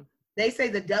 like, they say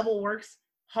the devil works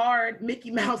hard,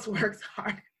 Mickey Mouse works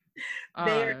hard.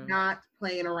 They're not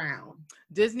playing around.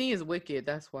 Disney is wicked.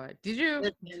 That's why. Did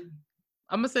you?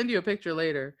 I'm gonna send you a picture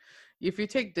later. If you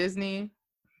take Disney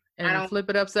and flip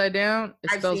it upside down,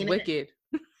 it spells wicked.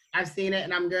 I've seen it,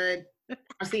 and I'm good.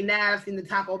 I've seen that. I've seen the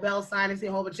Taco Bell sign. I've seen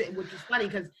a whole bunch of shit, which is funny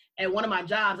because at one of my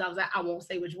jobs, I won't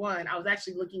say which one. I was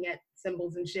actually looking at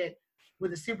symbols and shit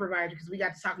with a supervisor because we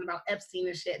got to talking about Epstein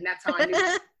and shit, and that's how I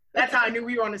knew. That's how I knew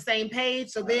we were on the same page.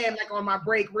 So then, like on my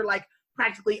break, we're like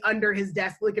practically under his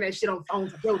desk looking at shit on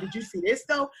phones. Like, yo, did you see this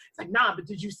though? It's like, nah, but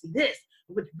did you see this?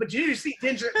 But did you see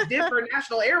Denver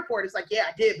National Airport? It's like, yeah,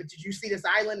 I did. But did you see this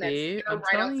island that's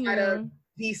right outside of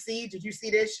DC? Did you see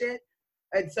this shit?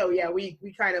 And so, yeah, we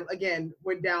kind of, again,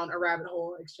 went down a rabbit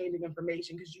hole exchanging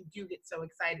information because you do get so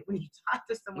excited when you talk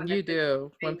to someone. You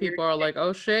do. When people are like,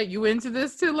 oh, shit, you into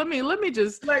this too? Let me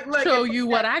just show you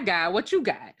what I got, what you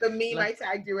got. The meme I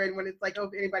tagged you in when it's like, oh,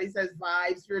 if anybody says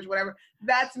vibes, spiritual, whatever,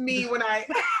 that's me when I,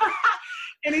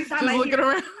 anytime just looking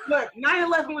around. Look,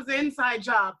 9/11 was an inside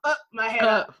job. Up my head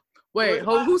up. Wait,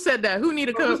 who said that? Who need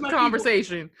a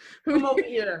conversation? Come over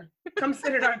here. Come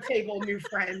sit at our table, new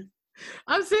friend.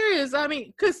 I'm serious. I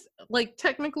mean, because like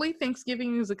technically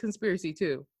Thanksgiving is a conspiracy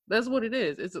too. That's what it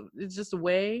is. It's just a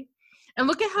way. And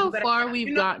look at how far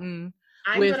we've gotten.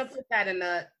 I'm gonna put that in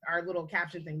our little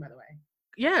caption thing, by the way.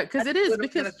 Yeah, because it is.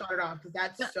 Because gonna start off because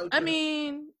that's so true. I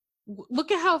mean,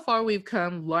 look at how far we've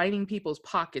come lining people's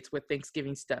pockets with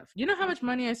Thanksgiving stuff. You know how much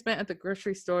money I spent at the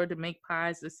grocery store to make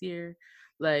pies this year?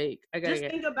 Like, I gotta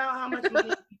think about how much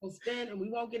money people spend, and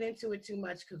we won't get into it too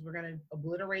much because we're gonna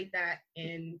obliterate that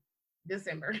in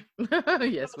December.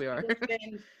 Yes, we are.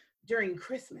 During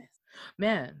Christmas,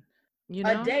 man, you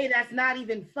know, a day that's not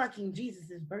even fucking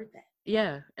Jesus's birthday.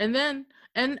 Yeah, and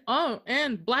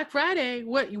Black Friday.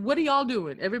 What are y'all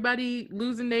doing? Everybody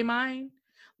losing their mind?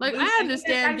 Like, I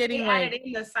understand getting like added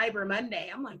in the Cyber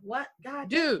Monday. I'm like, what? God,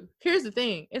 dude, here's the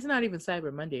thing. It's not even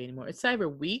Cyber Monday anymore. It's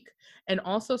Cyber Week and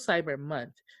also Cyber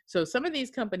Month. So some of these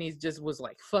companies just was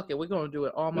like, fuck it, we're gonna do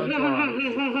it all month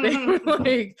long. They were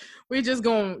like,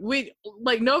 we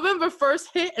like November 1st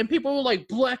hit and people were like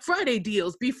Black Friday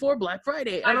deals before Black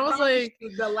Friday. And I was like,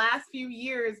 the last few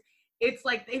years, it's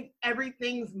like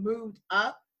everything's moved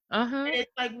up. And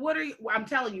it's like, what are you? I'm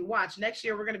telling you, watch. Next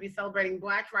year, we're going to be celebrating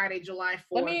Black Friday, July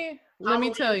 4th. Let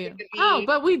me tell you. Oh,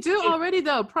 but we do already,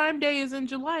 though. Prime Day is in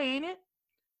July, ain't it?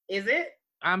 Is it?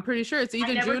 I'm pretty sure it's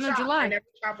either June or July. I never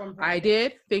shop on Prime Day. I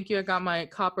did. Thank you. I got my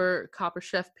copper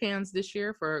chef pans this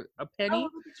year for a penny. Oh,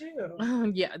 look at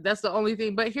you. Yeah, that's the only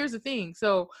thing. But here's the thing.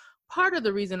 So part of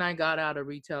the reason I got out of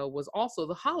retail was also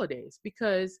the holidays,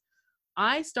 because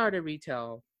I started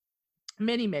retail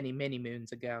many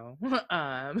moons ago.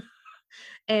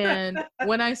 And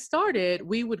when I started,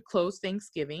 we would close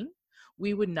Thanksgiving.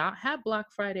 We would not have Black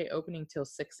Friday opening till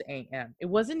 6 a.m. It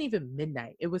wasn't even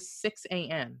midnight. It was 6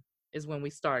 a.m. is when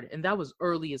we started. And that was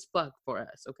early as fuck for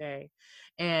us, okay?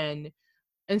 And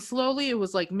slowly it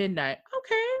was like midnight.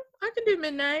 Okay, I can do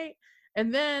midnight.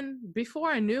 And then before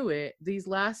I knew it, these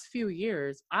last few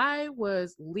years, I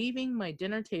was leaving my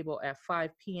dinner table at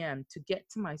 5 p.m. to get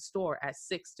to my store at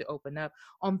 6 to open up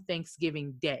on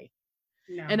Thanksgiving Day.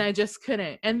 No. And I just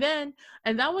couldn't. And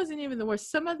that wasn't even the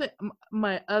worst. Some of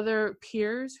my other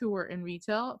peers who were in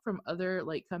retail from other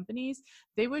like companies,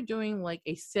 they were doing like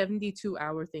a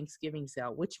 72-hour Thanksgiving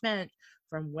sale, which meant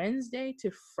from Wednesday to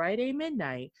Friday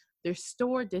midnight, their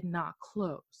store did not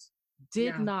close.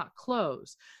 Not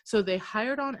close. So they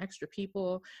hired on extra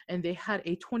people and they had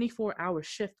a 24-hour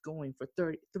shift going for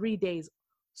 3 days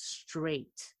straight.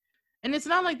 And it's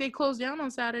not like they closed down on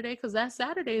Saturday, because that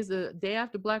Saturday is the day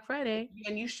after Black Friday.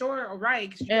 And you sure are right,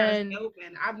 because you guys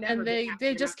open. I've never. And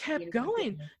they just kept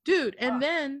going, dude. And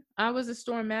then I was a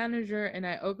store manager, and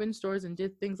I opened stores and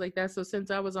did things like that. So since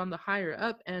I was on the higher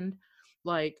up end,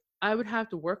 like I would have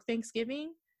to work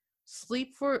Thanksgiving,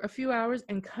 sleep for a few hours,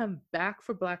 and come back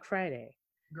for Black Friday.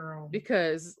 Girl,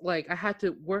 because like I had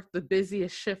to work the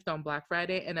busiest shift on Black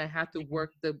Friday, and I had to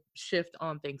work the shift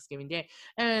on Thanksgiving Day.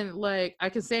 And like I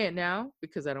can say it now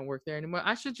because I don't work there anymore.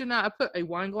 I shit you not, I put a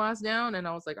wine glass down and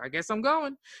I was like, I guess I'm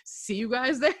going. See you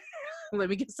guys there. Let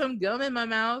me get some gum in my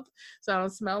mouth so I don't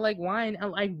smell like wine.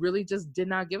 And I really just did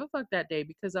not give a fuck that day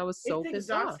because I was so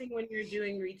pissed off. It's exhausting when you're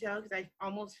doing retail, because I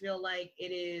almost feel like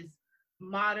it is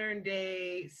modern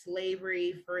day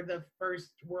slavery for the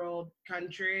first world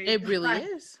country. It really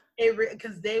is.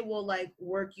 Because they will like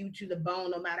work you to the bone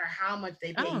no matter how much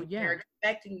they pay you. They're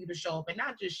expecting you to show up, and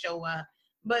not just show up,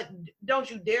 but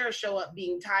don't you dare show up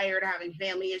being tired, having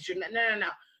family issues. No.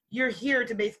 You're here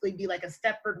to basically be like a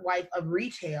Stepford wife of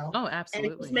retail. Oh, absolutely.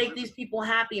 And just make these people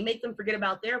happy and make them forget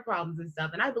about their problems and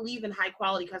stuff. And I believe in high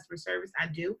quality customer service. I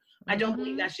do. I don't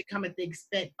believe that should come at the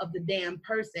expense of the damn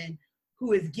person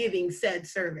who is giving said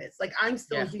service. Like, I'm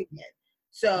still human.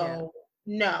 So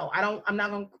no, I'm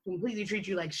not going to completely treat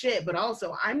you like shit, but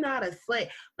also I'm not a slave.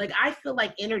 Like, I feel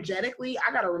like energetically,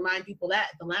 I got to remind people that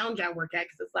at the lounge I work at,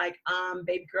 because it's like,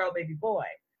 baby girl, baby boy,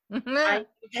 I'm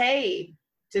paid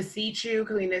to seat you,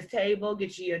 clean this table,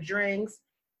 get you your drinks.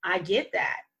 I get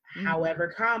that.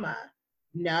 However,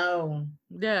 no.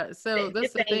 Yeah, so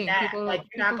that's the thing. People, like,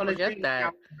 you're not going to get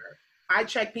that. I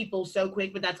check people so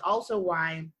quick, but that's also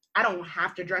why I don't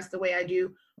have to dress the way I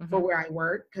do for where I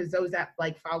work, because those that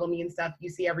like follow me and stuff, you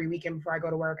see every weekend before I go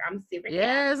to work, I'm super.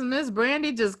 Yes, Miss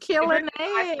Brandy just killing it.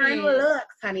 I turn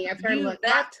looks, honey. I turn looks.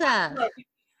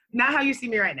 Not how you see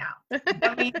me right now.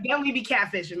 Definitely be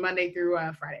catfishing Monday through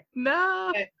Friday.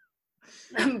 No.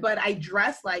 But I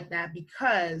dress like that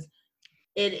because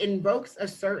it invokes a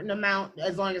certain amount,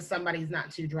 as long as somebody's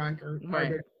not too drunk or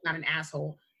they're not an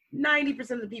asshole.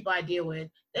 90% of the people I deal with,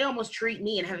 they almost treat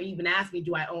me and haven't even asked me,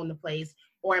 do I own the place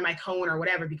or am I co-owner or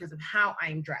whatever, because of how I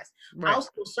am dressed. Right. I'll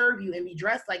still serve you and be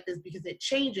dressed like this because it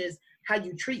changes how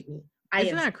you treat me.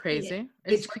 Isn't that crazy?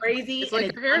 It's crazy. It's like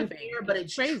it's unfair, but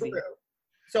it's crazy. True.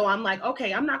 So I'm like,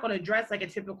 okay, I'm not going to dress like a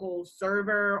typical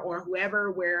server or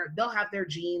whoever, where they'll have their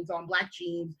jeans on, black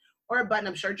jeans, or a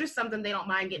button-up shirt, just something they don't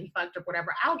mind getting fucked up,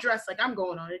 whatever. I'll dress like I'm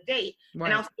going on a date,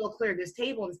 and I'll still clear this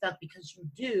table and stuff, because you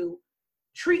do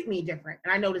treat me different.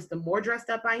 And I notice the more dressed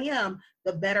up I am,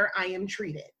 the better I am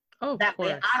treated. Oh, that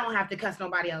way I don't have to cuss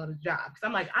nobody out of the job. Because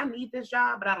I'm like, I need this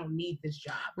job, but I don't need this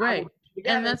job. Right.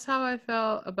 And that's how I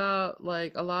felt about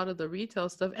like a lot of the retail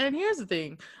stuff. And here's the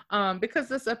thing, because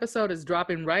this episode is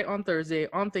dropping right on Thursday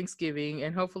on Thanksgiving,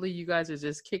 and hopefully you guys are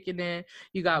just kicking in.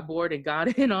 You got bored and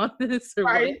got in on this or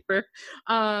whatever.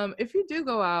 If you do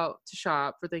go out to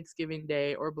shop for Thanksgiving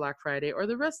Day or Black Friday or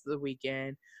the rest of the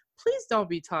weekend, please don't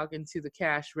be talking to the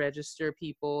cash register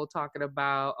people talking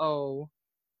about, oh,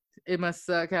 it must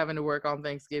suck having to work on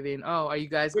Thanksgiving. Oh, are you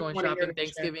guys going shopping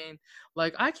Thanksgiving?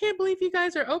 Like, I can't believe you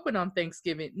guys are open on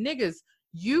Thanksgiving. Niggas,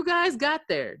 you guys got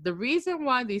there. The reason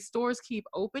why these stores keep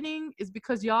opening is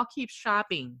because y'all keep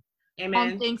shopping.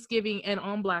 Amen. On Thanksgiving and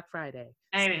on Black Friday.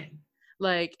 Amen.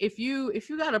 Like, if you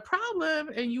got a problem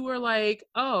and you were like,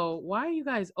 oh, why are you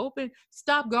guys open?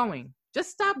 Stop going. Just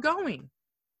stop going.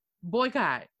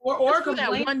 Boycott. Or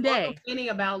complain one day. Or complaining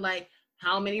about like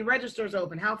how many registers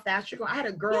open, how fast you're going. I had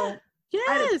a girl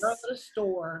at the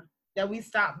store that we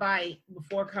stopped by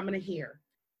before coming to here.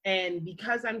 And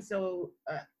because I'm so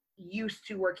used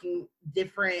to working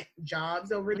different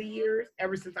jobs over the years,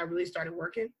 ever since I really started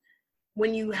working,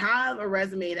 when you have a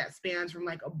resume that spans from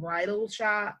like a bridal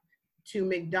shop to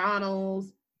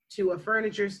McDonald's to a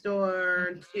furniture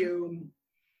store to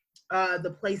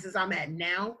the places I'm at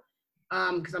now,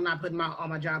 because I'm not putting all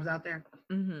my jobs out there,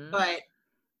 but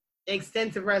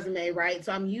extensive resume, right?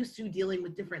 So I'm used to dealing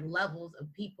with different levels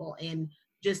of people, and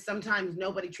just sometimes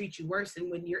nobody treats you worse than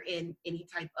when you're in any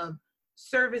type of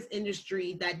service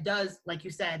industry that does, like you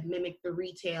said, mimic the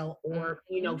retail or,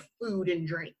 you know, food and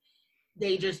drink.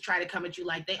 They just try to come at you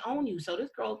like they own you. So this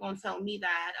girl gonna tell me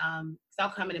that, cause I'll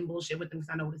come in and bullshit with them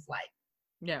because I know what it's like.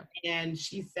 Yeah. And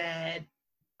she said,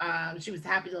 she was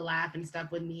happy to laugh and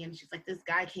stuff with me. And she's like, this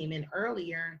guy came in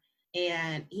earlier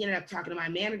and he ended up talking to my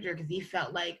manager because he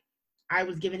felt like I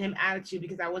was giving him attitude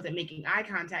because I wasn't making eye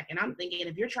contact. And I'm thinking,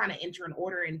 if you're trying to enter an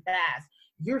order in fast,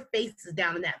 your face is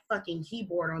down in that fucking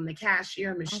keyboard on the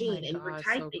cashier machine, and you're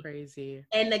typing. So crazy.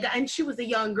 And the guy, and she was a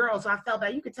young girl, so I felt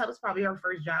that you could tell it's probably her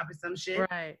first job or some shit.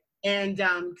 Right. And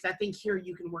because I think here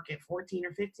you can work at 14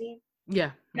 or 15.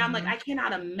 Yeah. And I'm like, I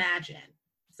cannot imagine.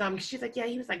 So she's like, yeah,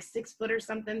 he was like 6 foot or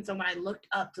something. So when I looked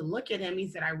up to look at him, he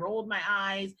said, I rolled my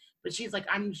eyes, but she's like,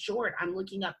 I'm short. I'm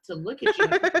looking up to look at you.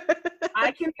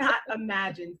 I cannot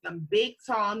imagine some big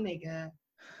tall nigga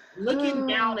looking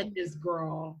down at this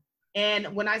girl.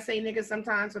 And when I say niggas,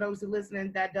 sometimes for those who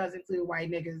listening, that does include white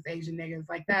niggas, Asian niggas,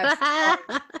 like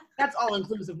that's all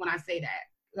inclusive when I say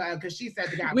that. Because she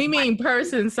said the guy. We mean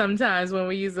person sometimes when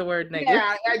we use the word nigga.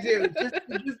 Yeah, I do.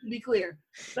 Just to be clear.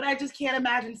 But I just can't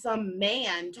imagine some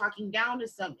man talking down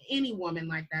to any woman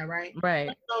like that, right? Right.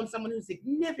 Let alone someone who's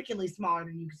significantly smaller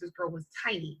than you, because this girl was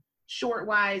tiny, short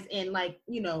wise, and like,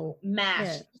 you know,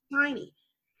 mashed, tiny.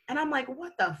 And I'm like,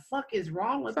 what the fuck is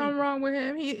wrong with him? Something wrong with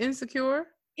him? He insecure?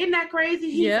 Isn't that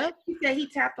crazy? He said he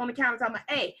tapped on the counter. I'm like,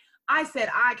 hey, I said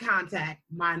eye contact,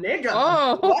 my nigga.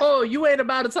 Oh, you ain't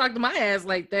about to talk to my ass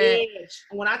like that. Bitch.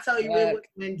 When I tell you it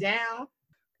went down.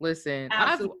 Listen,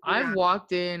 I've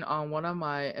walked in on one of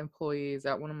my employees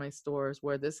at one of my stores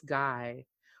where this guy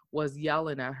was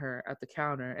yelling at her at the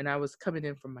counter, and I was coming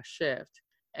in from my shift.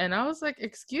 And I was like,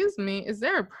 excuse me, is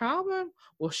there a problem?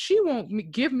 Well, she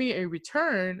won't give me a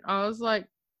return. I was like,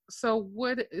 so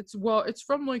what? It's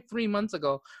from like 3 months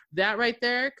ago. That right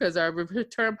there, because our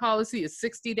return policy is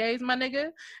 60 days, my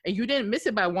nigga. And you didn't miss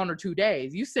it by 1 or 2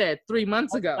 days. You said 3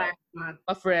 months ago,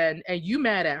 a friend, and you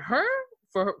mad at her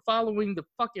for following the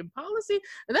fucking policy?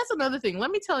 And that's another thing.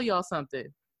 Let me tell y'all something.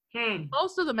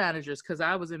 Most of the managers, because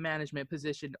I was in management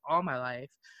position all my life.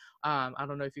 I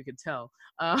don't know if you can tell.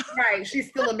 Right, she's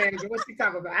still a manager. What's she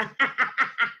talking about?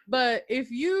 But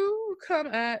if you come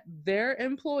at their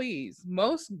employees,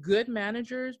 most good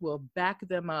managers will back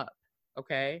them up,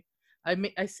 okay?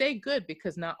 I say good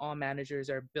because not all managers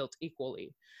are built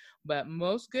equally, but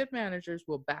most good managers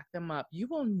will back them up. You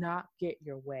will not get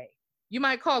your way. You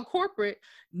might call corporate.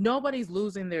 Nobody's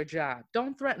losing their job.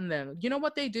 Don't threaten them. You know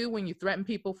what they do when you threaten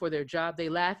people for their job? They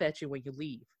laugh at you when you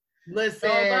leave. Listen,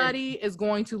 nobody is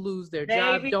going to lose their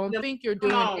job. Don't think you're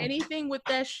doing anything with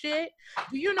that shit.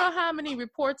 Do you know how many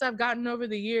reports I've gotten over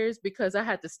the years because I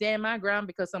had to stand my ground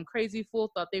because some crazy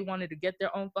fool thought they wanted to get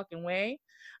their own fucking way?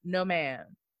 No, man.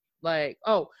 Like,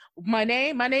 oh, my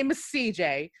name is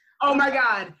CJ. Oh my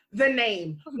God, the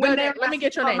name. Let me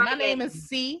get your name. My name is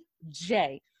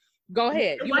CJ. Go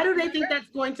ahead. Why do they think that's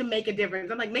going to make a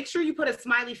difference? I'm like, make sure you put a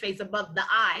smiley face above the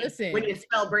I when you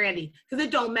spell Brandy, because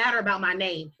it don't matter about my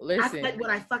name. I said what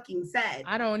I fucking said.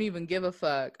 I don't even give a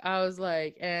fuck. I was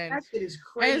like, and that shit is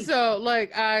crazy. And so,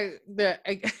 like, I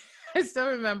still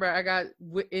remember I got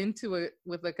into it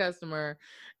with a customer,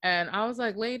 and I was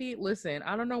like, lady, listen,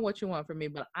 I don't know what you want from me,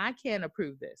 but I can't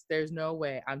approve this. There's no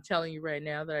way. I'm telling you right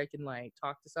now that I can like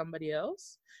talk to somebody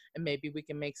else and maybe we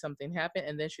can make something happen.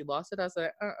 And then she lost it. I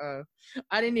said,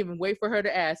 I didn't even wait for her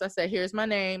to ask. I said, here's my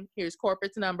name. Here's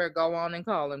corporate's number. Go on and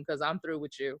call him because I'm through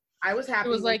with you. I was happy.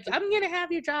 It was like, I'm going to have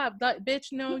your job. But, bitch,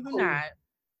 no, you're not.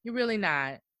 You're really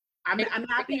not. I'm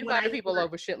happy when when I people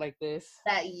over shit like this.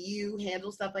 That you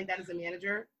handle stuff like that as a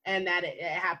manager, and that it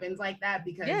happens like that,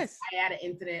 because I had an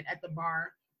incident at the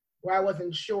bar where I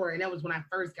wasn't sure, and that was when I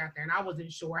first got there, and I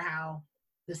wasn't sure how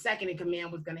the second in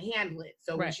command was going to handle it.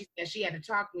 So when she said she had to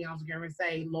talk to me, I was going to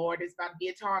say, Lord, it's about to be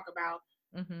a talk about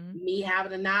me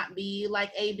having to not be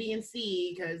like A, B, and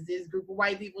C, because this group of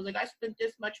white people like, I spent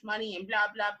this much money and blah,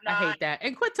 blah, blah. I hate that.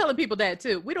 And quit telling people that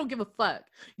too. We don't give a fuck.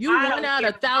 You one out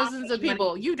of thousands of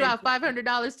people. You dropped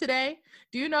 $500 today.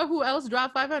 Do you know who else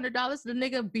dropped $500? The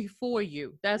nigga before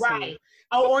you. That's right.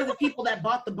 Oh, or the people that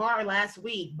bought the bar last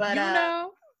week. But you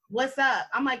know, what's up?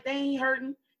 I'm like, they ain't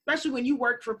hurting. Especially when you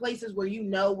work for places where you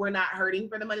know we're not hurting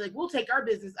for the money. Like, we'll take our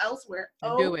business elsewhere.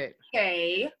 Do it.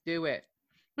 Okay. Do it.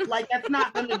 Like, that's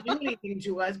not going to do anything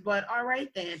to us, but all right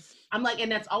then. I'm like,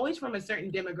 and that's always from a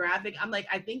certain demographic. I'm like,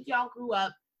 I think y'all grew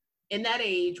up in that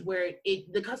age where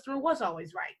the customer was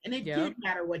always right. And it didn't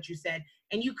matter what you said.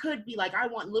 And you could be like, I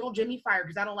want little Jimmy fired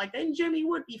because I don't like that. And Jimmy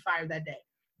would be fired that day.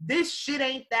 This shit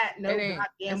ain't that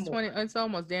goddamn more. It's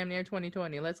almost damn near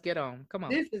 2020. Let's get on. Come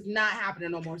on. This is not happening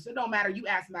no more. So it don't matter. You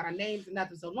asked about our names and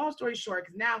nothing. So long story short,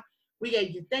 because now we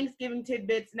gave you Thanksgiving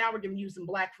tidbits. Now we're giving you some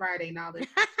Black Friday knowledge.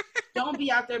 Don't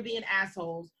be out there being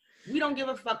assholes. We don't give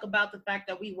a fuck about the fact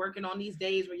that we working on these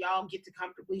days where y'all get to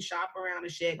comfortably shop around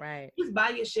and shit. Right. Just buy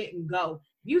your shit and go.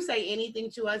 If you say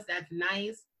anything to us that's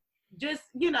nice, just,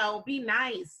 be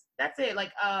nice. That's it.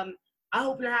 Like, I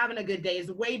hope you're having a good day. It's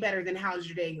way better than how's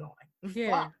your day going.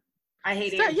 Yeah. Fuck. I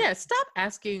hate it. Yeah, stop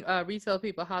asking retail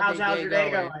people how's your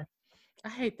day going. I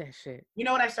hate that shit. You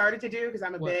know what I started to do? Because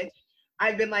I'm a bitch.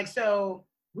 I've been like, so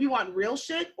we want real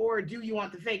shit or do you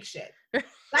want the fake shit?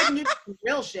 I can give you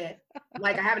real shit.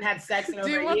 Like, I haven't had sex in over a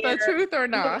year. Do you want the truth or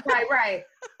not? Right.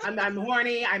 I'm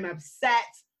horny. I'm upset.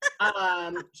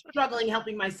 Struggling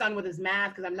helping my son with his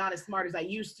math because I'm not as smart as I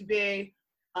used to be.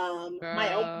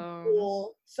 My open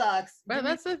school sucks. But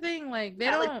that's the thing. Like, they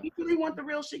don't. Like, you really want the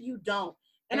real shit? You don't.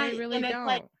 And they really don't. It's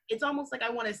like, it's almost like I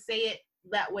want to say it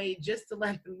that way just to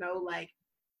let them know, like,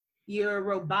 you're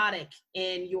robotic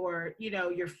and you're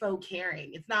faux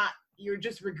caring. It's not. You're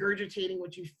just regurgitating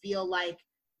what you feel like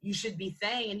you should be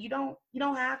saying, and you don't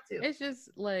have to. It's just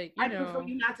like, I prefer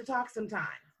you not to talk sometimes.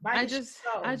 I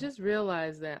just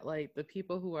realized that, like, the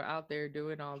people who are out there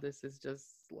doing all this is just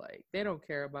like, they don't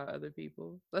care about other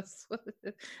people. That's what it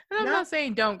is. And I'm not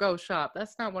saying don't go shop.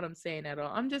 That's not what I'm saying at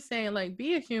all. I'm just saying, like,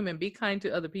 be a human, be kind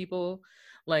to other people,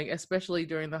 like, especially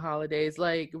during the holidays.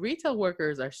 Like, retail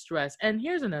workers are stressed. And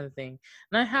here's another thing,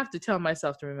 and I have to tell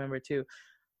myself to remember too.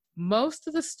 Most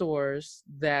of the stores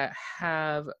that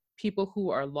have people who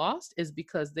are lost is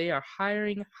because they are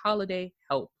hiring holiday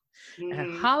help.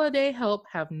 And holiday help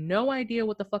have no idea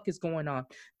what the fuck is going on.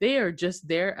 They are just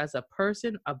there as a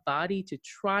person, a body to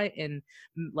try and,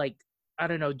 like, I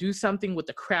don't know, do something with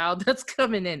the crowd that's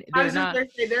coming in.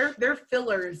 They're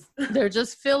fillers. They're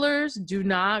just fillers. Do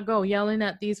not go yelling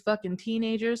at these fucking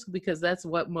teenagers, because that's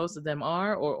what most of them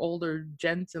are, or older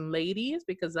gents and ladies,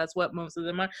 because that's what most of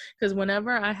them are. Because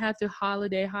whenever I had to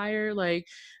holiday hire, like,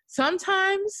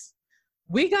 sometimes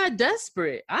we got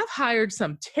desperate. I've hired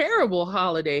some terrible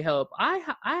holiday help. I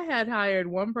had hired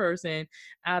one person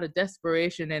out of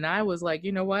desperation, and I was like,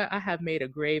 you know what? I have made a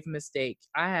grave mistake.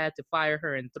 I had to fire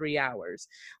her in 3 hours.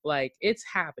 Like, it's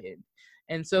happened.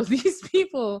 And so these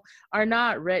people are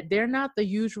not they're not the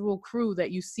usual crew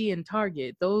that you see in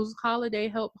Target. Those holiday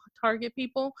help Target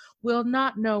people will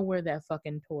not know where that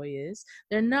fucking toy is.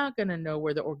 They're not going to know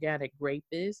where the organic grape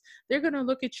is. They're going to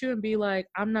look at you and be like,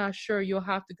 I'm not sure, you'll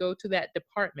have to go to that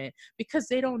department, because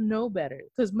they don't know better.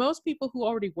 Because most people who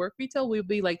already work retail will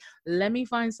be like, let me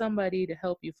find somebody to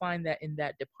help you find that in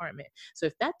that department. So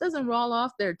if that doesn't roll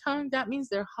off their tongue, that means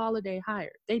they're holiday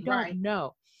hired. They don't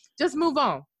know. Just move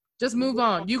on. Just move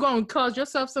on. You're going to cause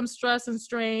yourself some stress and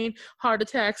strain, heart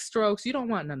attacks, strokes. You don't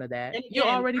want none of that. Again, you're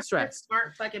already stressed.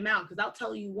 Smart fucking mouth, because I'll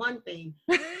tell you one thing.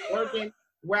 Working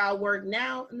where I work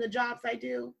now and the jobs I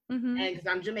do, and because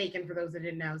I'm Jamaican, for those that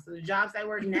didn't know. So the jobs I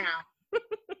work now,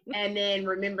 and then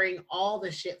remembering all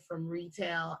the shit from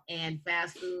retail and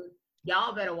fast food,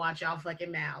 y'all better watch y'all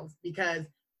fucking mouths, because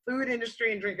food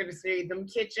industry and drink industry, them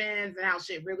kitchens and how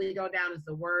shit really go down is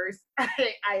the worst.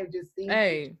 I have just seen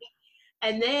it.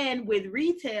 And then with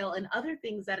retail and other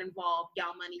things that involve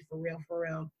y'all money for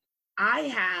real, I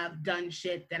have done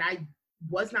shit that I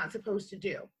was not supposed to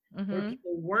do. Where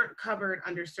people weren't covered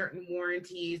under certain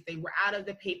warranties. They were out of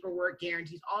the paperwork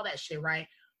guarantees, all that shit, right?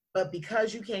 But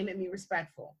because you came at me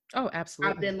respectful. Oh,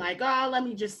 absolutely. I've been like, oh, let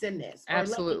me just send this.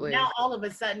 Absolutely. Now all of a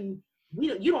sudden,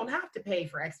 you don't have to pay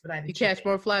for expedited shipping. You catch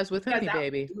more flies with honey,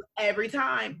 baby. Every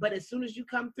time. But as soon as you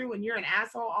come through and you're an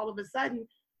asshole, all of a sudden,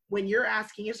 when you're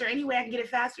asking, is there any way I can get it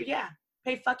faster? Yeah,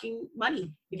 pay fucking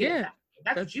money to get it faster.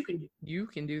 That's what you can do. You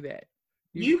can do that.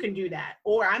 You can do that.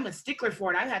 Or I'm a stickler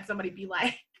for it. I've had somebody be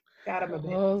like, God, I'm a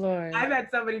bitch. Oh, Lord. I've had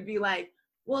somebody be like,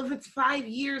 well, if it's 5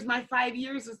 years, my 5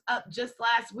 years was up just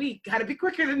last week. Gotta be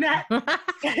quicker than that.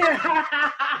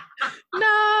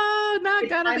 No, not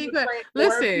gotta be quick.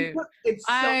 Listen,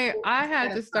 I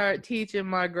had to start teaching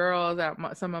my girls at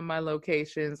some of my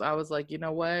locations. I was like, you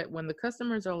know what? When the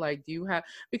customers are like, do you have,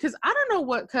 because I don't know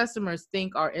what customers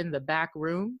think are in the back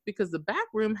room, because the back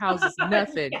room houses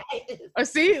nothing. Yes. I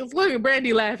see, look at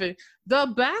Brandy laughing.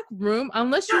 The back room,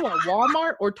 unless you're at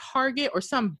Walmart or Target or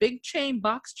some big chain,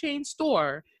 box chain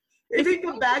store. I think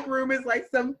the back room is like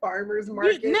some farmer's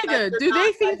market. Nigga, do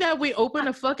they think that we open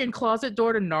a fucking closet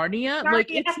door to Narnia?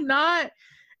 Like, it's not,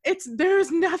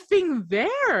 there's nothing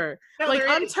there. No, like,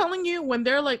 I'm telling you, when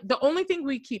they're like, the only thing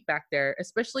we keep back there,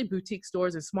 especially boutique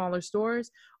stores and smaller stores,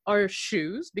 are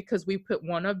shoes, because we put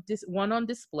one on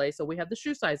display, so we have the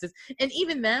shoe sizes. And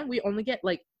even then, we only get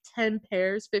like 10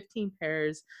 pairs, 15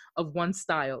 pairs of one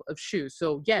style of shoes.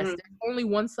 So yes, there's only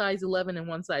one size 11 and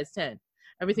one size 10.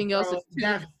 Everything else is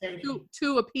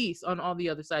two a piece on all the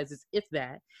other sizes, if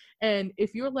that. And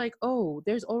if you're like, oh,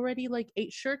 there's already like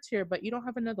 8 shirts here, but you don't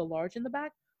have another large in the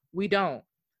back, we don't.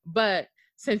 But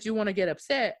since you want to get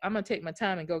upset, I'm gonna take my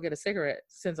time and go get a cigarette,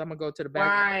 since I'm gonna go to the back.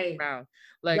 Right. Round.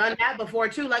 Like, done that before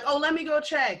too. Like, oh, let me go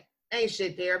check. Ain't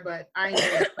shit there, but I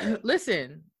ain't.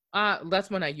 Listen. That's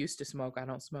when I used to smoke. I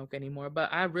don't smoke anymore. But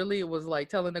I really was like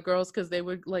telling the girls, because they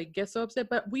would like get so upset.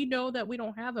 But we know that we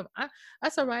don't have them.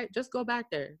 That's all right. Just go back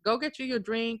there. Go get you your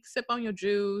drink, sip on your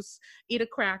juice, eat a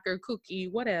cracker, cookie,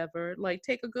 whatever. Like,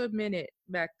 take a good minute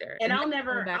back there. And I'll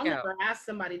never ask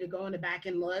somebody to go in the back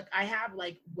and look. I have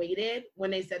like waited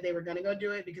when they said they were gonna go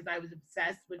do it, because I was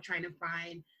obsessed with trying to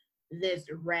find this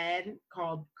red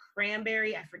called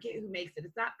Cranberry. I forget who makes it.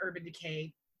 It's not Urban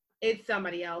Decay. It's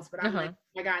somebody else, but I'm like, oh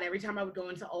my God, every time I would go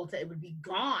into Ulta, it would be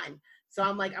gone. So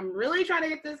I'm like, I'm really trying to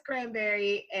get this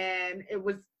Cranberry. And it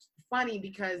was funny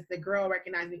because the girl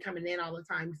recognized me coming in all the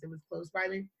time because it was close by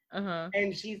me.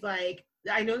 And she's like,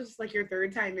 I know this is like your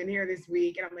 3rd time in here this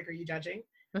week. And I'm like, are you judging?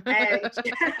 And,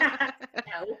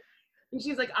 no. And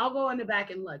she's like, I'll go in the back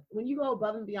and look. When you go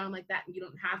above and beyond like that, and you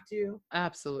don't have to.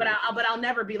 Absolutely. But I'll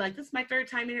never be like, this is my 3rd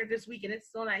time in here this week and it's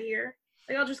still not here.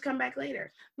 Like, I'll just come back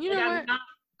later. You know what?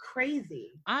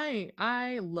 Crazy.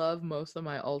 I love most of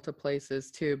my Ulta places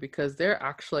too, because they're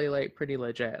actually like pretty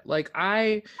legit. Like,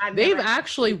 they've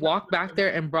actually walked back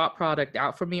there and brought product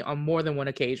out for me on more than one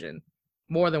occasion,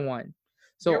 more than one.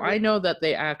 So I know that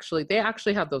they actually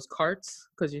have those carts,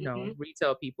 because you know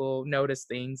retail people notice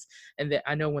things, and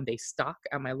I know when they stock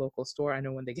at my local store. I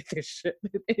know when they get their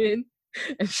shipment in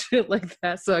and shit like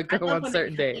that. So I go on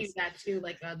certain days. That too,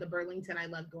 like the Burlington, I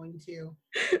love going to.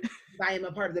 I am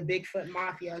a part of the Bigfoot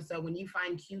Mafia, so when you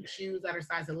find cute shoes that are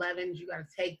size 11s, you gotta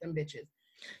take them bitches.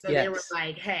 So they were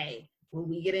like, hey, when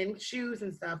we get in shoes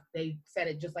and stuff, they said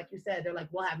it just like you said. They're like,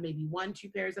 we'll have maybe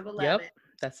 1-2 pairs of 11. Yep,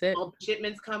 that's it. All the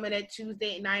shipments coming at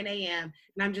Tuesday at 9 a.m.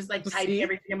 And I'm just like typing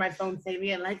everything in my phone, saving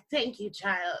it, like, thank you,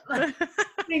 child. Like,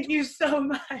 thank you so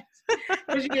much.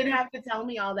 Because you didn't have to tell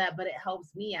me all that, but it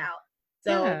helps me out.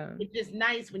 So it's just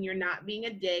nice when you're not being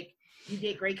a dick. You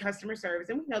get great customer service.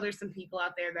 And we know there's some people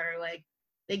out there that are like,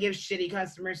 they give shitty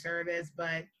customer service.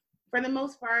 But for the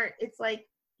most part, it's like,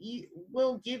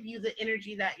 we'll give you the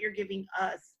energy that you're giving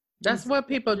us. That's what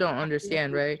people don't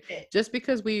understand, right? Just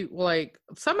because we, like,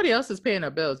 somebody else is paying our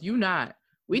bills, you not.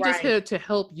 We just here to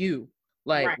help you.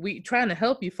 Like, we trying to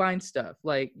help you find stuff.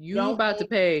 Like, you about to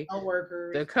pay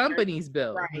the company's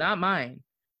bill, not mine.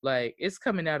 Like, it's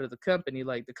coming out of the company.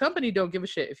 Like, the company don't give a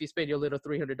shit if you spend your little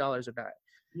 $300 or not.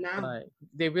 No. Like,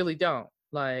 they really don't.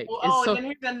 Like, and then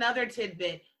here's another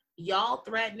tidbit. Y'all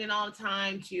threatening all the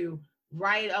time to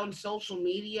write on social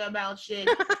media about shit.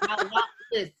 Now,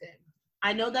 listen,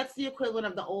 I know that's the equivalent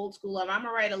of the old school of, I'm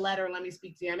gonna write a letter and let me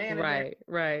speak to your manager.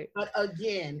 Right. But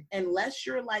again, unless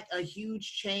you're like a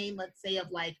huge chain, let's say of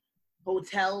like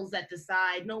hotels that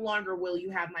decide no longer will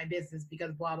you have my business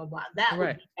because blah blah blah, that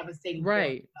would be devastating.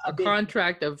 Right. A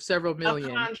contract of several million.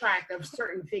 A contract of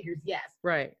certain figures, yes.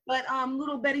 Right. But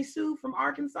little Betty Sue from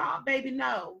Arkansas, baby,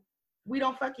 no. We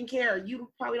don't fucking care.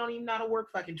 You probably don't even know how to work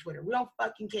fucking Twitter. We don't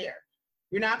fucking care.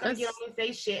 You're not gonna get on and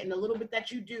say shit, and the little bit that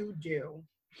you do,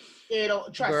 it'll,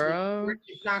 trust me,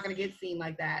 it's not gonna get seen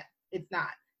like that. It's not.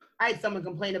 I had someone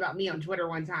complain about me on Twitter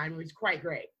one time. It was quite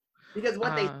great. Because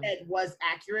what they said was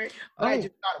accurate, but I just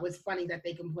thought it was funny that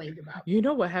they complained about it. You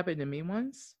know what happened to me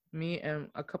once? Me and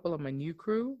a couple of my new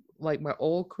crew, like my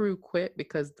old crew quit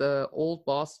because the old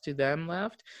boss to them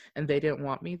left and they didn't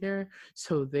want me there.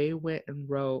 So they went and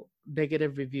wrote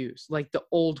negative reviews. Like the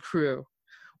old crew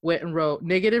went and wrote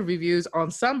negative reviews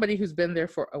on somebody who's been there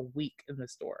for a week in the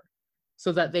store,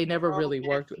 so that they never really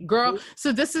worked with. Girl,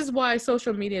 so this is why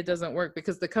social media doesn't work,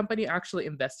 because the company actually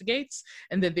investigates,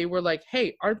 and then they were like,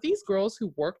 hey, aren't these girls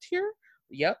who worked here?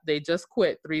 Yep, they just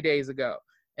quit 3 days ago.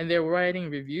 And they're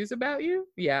writing reviews about you?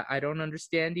 Yeah, I don't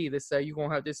understand either. So you're going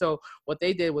to have to. So what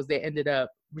they did was they ended up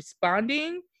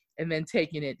responding and then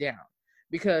taking it down,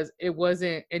 because it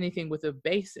wasn't anything with a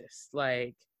basis.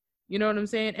 Like, you know what I'm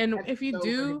saying? And That's if you so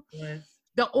do, ridiculous.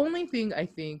 the only thing I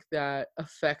think that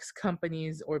affects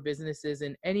companies or businesses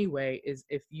in any way is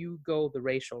if you go the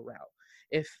racial route.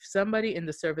 If somebody in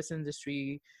the service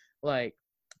industry, like,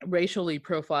 racially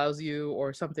profiles you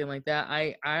or something like that,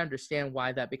 I understand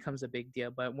why that becomes a big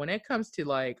deal. But when it comes to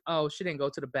like, oh, she didn't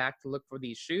go to the back to look for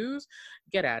these shoes,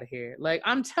 get out of here. Like,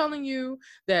 I'm telling you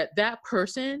that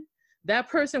person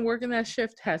working that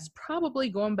shift has probably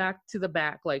gone back to the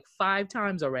back like 5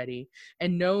 times already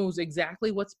and knows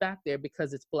exactly what's back there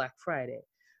because it's Black Friday.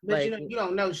 But Like, you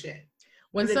don't know shit.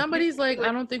 when somebody's like,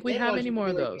 I don't think we They have want any you to more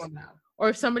do of what you those, don't know. or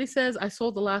if somebody says, I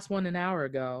sold the last one an hour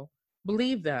ago,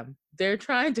 believe them. They're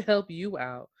trying to help you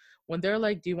out. When they're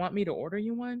like, do you want me to order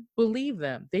you one? Believe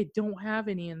them. They don't have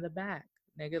any in the back,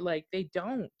 nigga. Like, they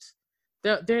don't.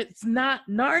 It's not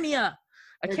Narnia.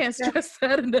 I can't stress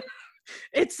that enough.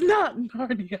 It's not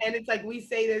Narnia. And it's like, we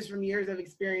say this from years of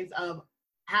experience of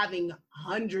having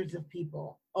hundreds of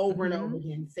people over and over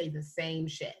again say the same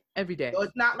shit every day. So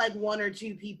it's not like 1 or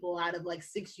 2 people out of like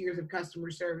 6 years of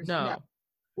customer service. No.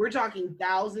 We're talking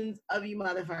thousands of you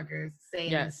motherfuckers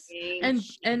saying the same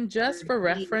shit. And just for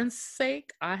reference sake,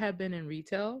 I have been in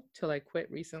retail till I quit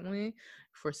recently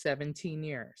for 17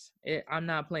 years. I'm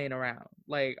not playing around.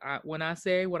 Like, when I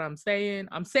say what I'm saying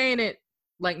it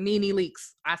like Nene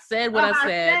Leakes. I said what I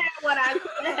said. I said what I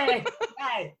said.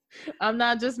 Right. I'm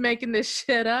not just making this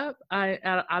shit up.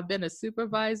 I've been a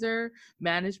supervisor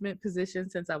management position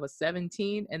since I was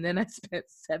 17, and then I spent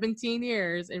 17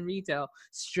 years in retail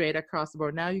straight across the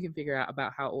board. Now you can figure out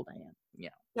about how old I am. Yeah.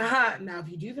 Now, if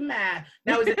you do the math,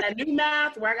 now is it that new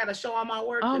math where I got to show all my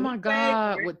work? Oh my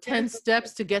God, with 10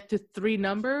 steps to get to 3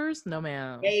 numbers? No,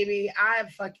 ma'am. Baby, I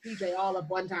fucked PJ all up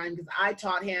one time because I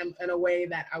taught him in a way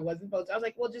that I wasn't supposed to. I was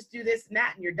like, well, just do this and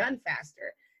that and you're done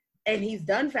faster. And he's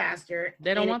done faster.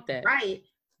 They don't want that. Right.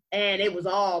 And it was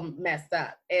all messed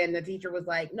up. And the teacher was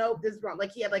like, nope, this is wrong.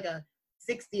 Like, he had like a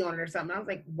 60 on it or something. I was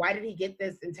like, why did he get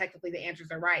this? And technically the answers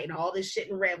are right. And all this shit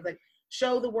in red was like,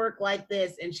 show the work like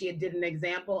this. And she did an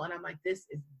example. And I'm like, this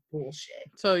is bullshit.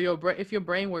 So if your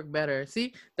brain worked better,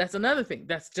 see, that's another thing.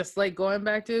 That's just like going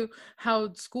back to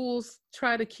how schools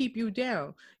try to keep you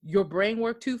down. Your brain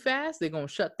work too fast, they're going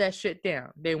to shut that shit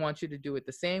down. They want you to do it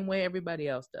the same way everybody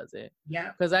else does it.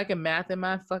 Yeah. Because I can math in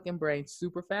my fucking brain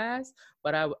super fast,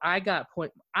 but I got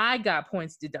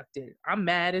points deducted. I'm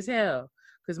mad as hell.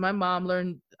 Because my mom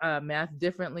learned math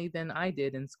differently than I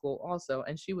did in school also.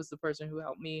 And she was the person who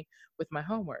helped me with my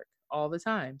homework all the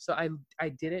time. So I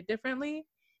did it differently.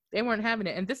 They weren't having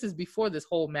it. And this is before this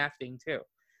whole math thing too.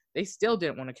 They still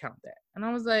didn't want to count that. And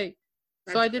I was like,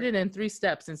 so I did it in 3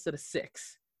 steps instead of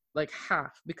 6. Like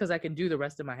half, because I can do the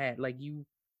rest of my head. Like, you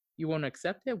want to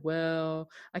accept it? Well,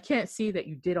 I can't see that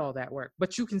you did all that work.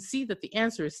 But you can see that the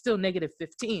answer is still negative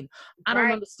 15. I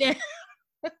don't understand.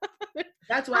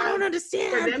 That's why I don't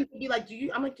understand. For them to be like, do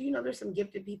you know there's some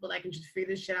gifted people that can just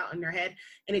figure this shit out in their head,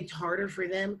 and it's harder for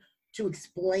them to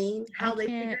explain how they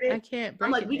figured it. I can't.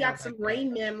 I'm like, we got some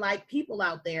Rain Man like people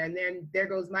out there, and then there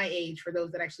goes my age for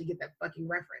those that actually get that fucking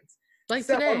reference. Like,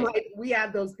 so today. I'm like, we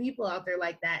have those people out there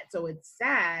like that. So it's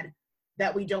sad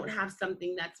that we don't have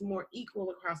something that's more equal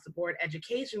across the board,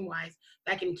 education-wise,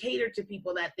 that can cater to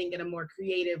people that think in a more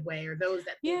creative way, or those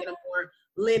that think in a more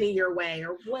linear way,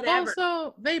 or whatever.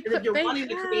 Also, if you're wanting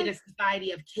to create a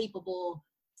society of capable,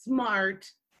 smart,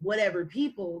 whatever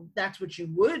people, that's what you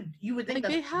would think. Like,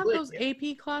 they have those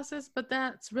AP classes, but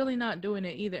that's really not doing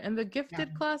it either. And the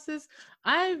gifted classes,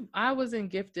 I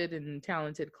wasn't gifted and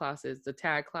talented classes, the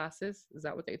tag classes. Is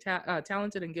that what they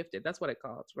talented and gifted? That's what it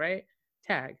calls, right?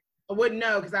 Tag. I wouldn't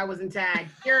know because I wasn't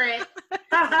tagged. You're it.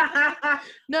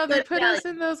 No, they put us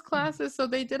in those classes, so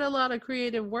they did a lot of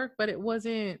creative work, but it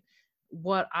wasn't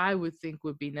what I would think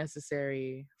would be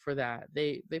necessary for that.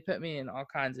 They put me in all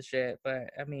kinds of shit,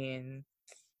 but I mean,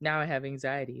 now I have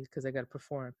anxiety because I got to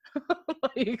perform.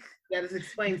 Like, that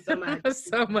explains so much.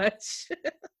 So much.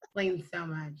 Explains so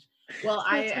much. Well, So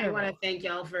I want to terrible. thank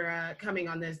y'all for coming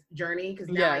on this journey because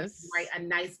now I can write Yes. a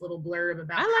nice little blurb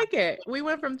about I how like it. We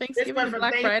went from this Thanksgiving went to from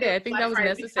Black Thanksgiving Friday. I to think that Black was Friday.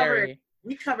 necessary.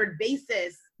 We covered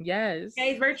bases. Yes.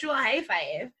 Okay, virtual high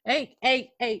five. Hey,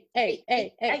 hey, hey, hey, hey,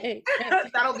 hey, hey, hey.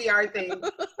 That'll be our thing.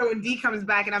 So when D comes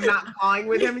back and I'm not calling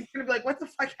with him, he's gonna be like, "What the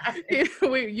fuck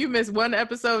happened?" You missed one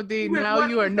episode, D. You missed Now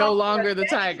one you are no episode for longer a the day.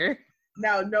 tiger.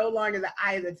 No, no longer the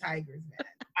eye of the tigers, man.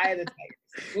 Eye of the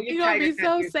tigers. We'll get You're gonna be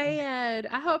so tattoos. sad.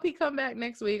 I hope he come back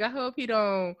next week. I hope he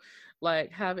don't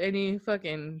like have any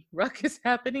fucking ruckus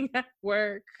happening at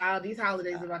work. Wow, these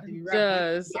holidays are about to be rough.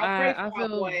 Just Y'all pray for I my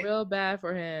feel boy. real bad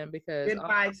for him because Good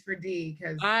vibes for D,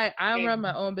 because I run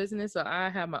my own business, so I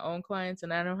have my own clients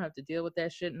and I don't have to deal with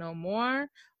that shit no more.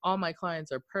 All my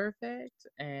clients are perfect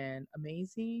and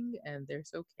amazing and they're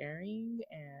so caring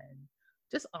and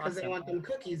just because they awesome. want them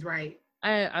cookies right.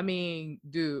 I mean,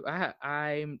 dude,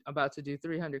 I'm about to do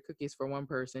 300 cookies for one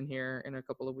person here in a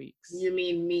couple of weeks. You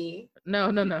mean me? No.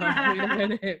 Wait a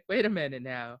minute. Wait a minute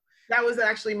now. That was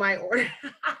actually my order.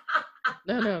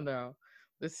 No.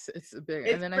 It's big.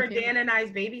 It's and then for I think, Dan and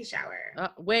I's baby shower.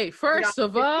 Wait, first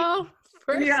of all,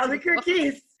 the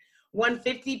cookies.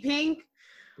 150 pink,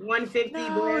 150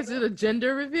 blue. Is it a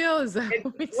gender reveal? Is that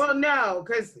well, no,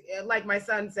 because like my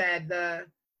son said, the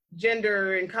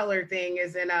gender and color thing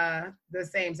isn't the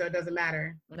same, so it doesn't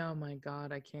matter. Oh my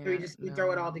god, I can't. So we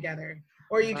throw it all together.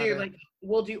 Or you do like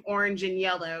we'll do orange and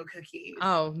yellow cookies.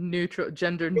 Oh,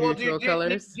 gender neutral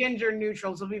colors. Gender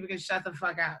neutral, so people can shut the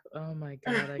fuck up. Oh my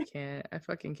god, I can't. I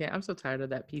fucking can't. I'm so tired of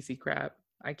that PC crap.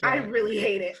 I can't. I really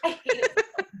hate it.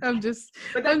 I'm just.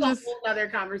 But that's a whole other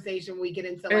conversation we get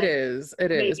into. It is.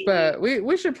 But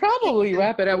we should probably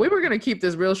wrap it up. We were gonna keep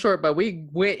this real short, but we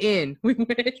went in. We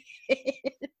went in.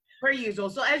 Per usual.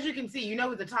 So as you can see, you know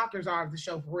who the talkers are of the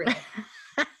show for real.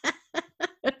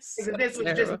 If this was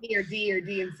just me or D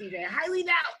and CJ, highly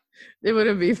doubt. It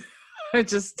wouldn't be.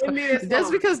 Just that's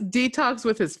because D talks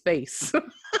with his face.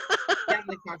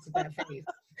 Definitely talks with that face.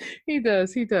 He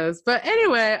does. But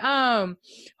anyway,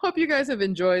 hope you guys have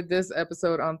enjoyed this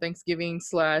episode on Thanksgiving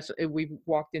 / we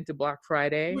walked into Black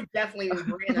Friday. We definitely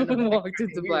walked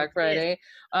into Black Friday.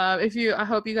 I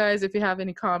hope you guys, if you have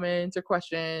any comments or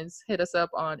questions, hit us up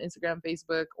on Instagram,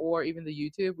 Facebook, or even the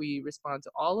YouTube. We respond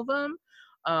to all of them.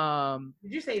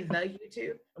 Did you say the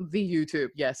YouTube? The YouTube,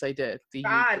 yes, I did.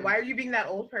 YouTube. Why are you being that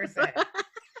old person?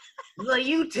 The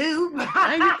YouTube.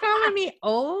 Are you calling me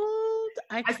old?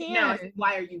 I can't. No,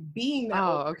 why are you being that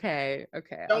old? Okay.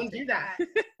 Don't do that.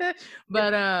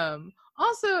 But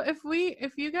also,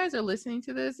 if you guys are listening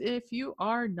to this, if you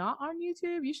are not on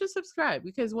YouTube, you should subscribe,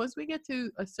 because once we get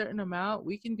to a certain amount,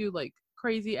 we can do like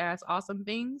crazy ass awesome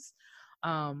things.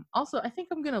 Also, I think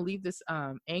I'm gonna leave this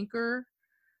Anchor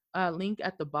link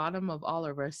at the bottom of all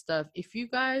of our stuff. If you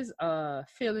guys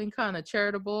feeling kind of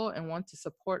charitable and want to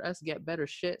support us get better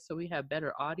shit so we have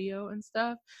better audio and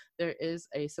stuff, there is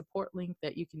a support link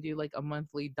that you can do, like a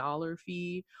monthly $1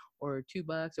 fee or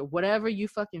 $2 or whatever you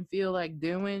fucking feel like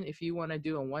doing. If you want to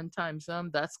do a one-time sum,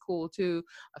 that's cool too.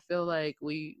 I feel like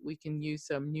we can use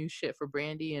some new shit for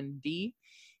Brandy and D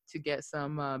to get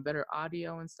some better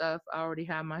audio and stuff. I already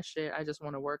have my shit. I just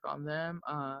want to work on them.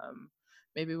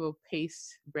 Maybe we'll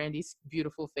paste Brandy's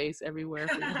beautiful face everywhere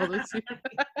for people to see.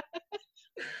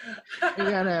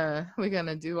 We're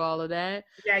gonna do all of that.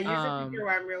 Yeah, use a picture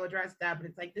where I'm real dressed up, and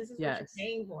it's like, this is what you're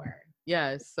paying for.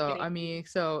 Yes. So I mean,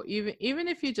 so even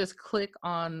if you just click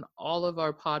on all of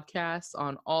our podcasts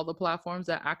on all the platforms,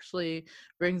 that actually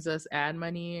brings us ad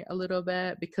money a little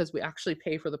bit, because we actually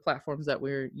pay for the platforms that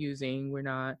we're using. We're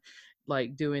not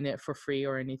like doing it for free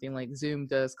or anything. Like Zoom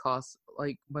does cost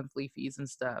like monthly fees and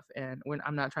stuff, and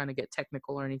I'm not trying to get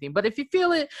technical or anything, but if you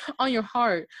feel it on your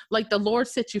heart, like the Lord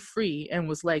set you free and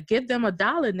was like, give them $1,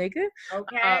 nigga.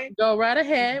 Okay, go right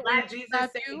ahead.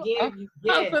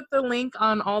 I'll put the link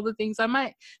on all the things. I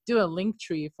might do a link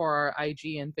tree for our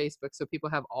IG and Facebook so people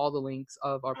have all the links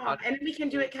of our podcast, and we can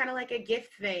do it kind of like a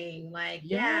gift thing, like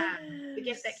the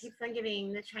gift that keeps on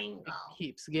giving, the triangle. It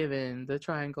keeps giving, the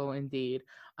triangle indeed.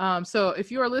 So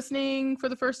if you are listening for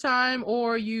the first time,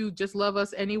 or you just love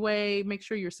us anyway, make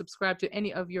sure you're subscribed to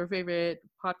any of your favorite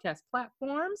podcast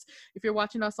platforms. If you're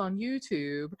watching us on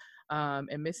YouTube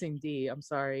and missing D, I'm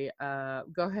sorry, go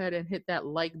ahead and hit that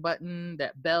like button,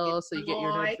 that bell, so you get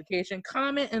your notification.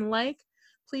 Comment and like.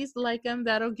 Please like them.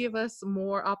 That'll give us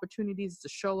more opportunities to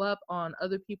show up on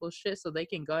other people's shit so they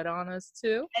can gut on us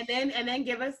too. And then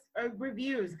give us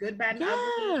reviews, good, bad, and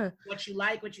ugly. What you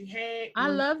like, what you hate. I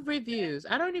love reviews.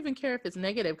 I don't even care if it's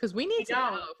negative, because we need to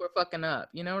know if we're fucking up.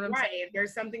 You know what I'm saying? Right. If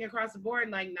there's something across the board,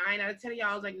 like 9 out of 10 of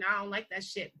y'all is like, nah, I don't like that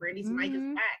shit. Brandy's mic is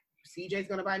back. CJ's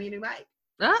gonna buy me a new mic.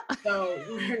 So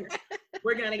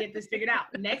we're gonna get this figured out.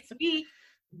 Next week,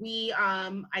 we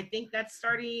I think that's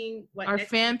starting our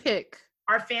fan pick.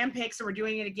 Our fan pick. So we're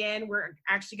doing it again. We're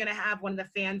actually gonna have one of the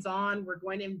fans on. We're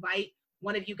going to invite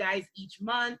one of you guys each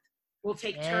month. We'll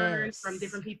take turns from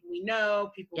different people we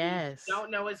know, people we don't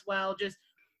know as well, just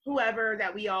whoever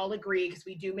that we all agree, because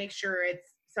we do make sure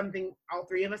it's something all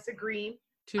three of us agree.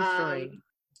 True story.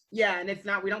 Yeah, and it's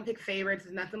not, we don't pick favorites,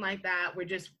 it's nothing like that. We're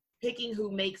just picking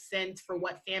who makes sense for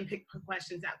what fan pick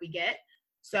questions that we get.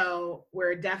 So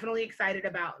we're definitely excited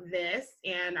about this,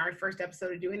 and our first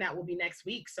episode of doing that will be next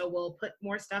week. So we'll put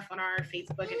more stuff on our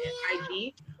Facebook and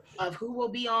IG of who will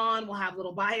be on. We'll have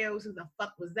little bios. Who the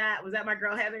fuck was that? Was that my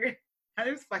girl Heather?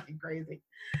 Heather's fucking crazy.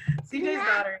 CJ's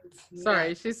daughter.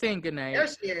 Sorry, she's saying good night. There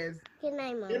she is. Good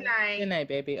night, Mom. Good night. Good night,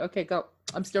 baby. Okay, go.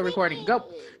 I'm still recording. Go.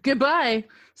 Goodbye.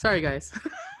 Sorry, guys.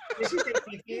 Did she say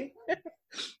Sissy?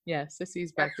 Yeah,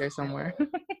 Sissy's back there somewhere.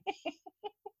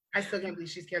 I still can't believe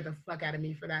she scared the fuck out of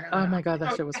me for that. Oh my God,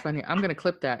 that shit was funny. I'm gonna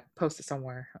clip that, post it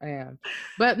somewhere. I am.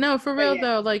 But no, for real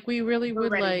though, like we really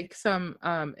would like some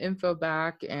info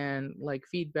back and like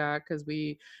feedback,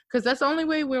 because that's the only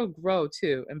way we'll grow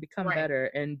too and become better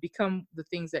and become the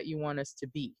things that you want us to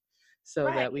be, so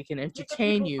that we can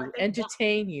entertain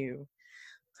you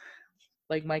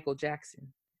like Michael Jackson.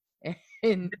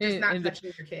 And not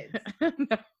touching your kids.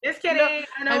 No, just kidding.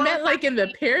 no, I meant like in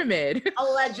the pyramid.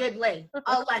 Allegedly.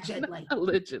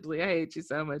 Allegedly. I hate you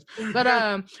so much. But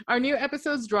our new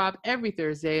episodes drop every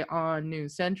Thursday on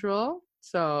News Central.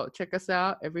 So check us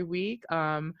out every week.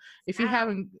 If you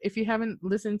haven't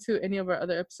listened to any of our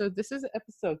other episodes, this is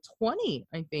episode 20,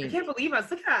 I think. I can't believe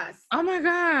us. Look at us. Oh my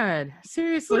God.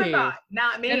 Seriously. Who would have thought?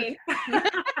 Not me.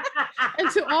 And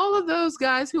to all of those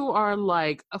guys who are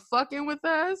like fucking with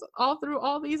us all through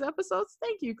all these episodes,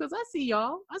 thank you, because I see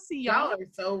y'all. Y'all are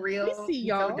so real. We see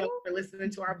y'all. So dope for listening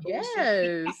to our bullshit.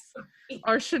 Yes.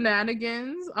 Our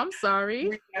shenanigans. I'm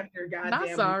sorry. Not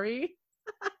sorry.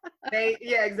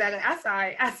 Yeah, exactly. I'm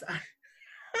sorry.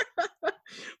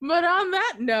 But on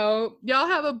that note, y'all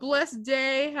have a blessed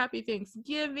day. Happy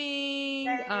Thanksgiving.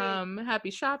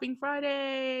 Happy Shopping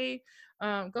Friday.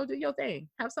 Go do your thing.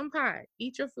 Have some pie.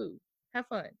 Eat your food. Have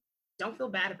fun. Don't feel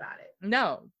bad about it.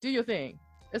 No, do your thing.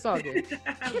 It's all good.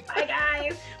 Bye,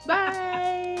 guys.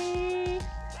 Bye.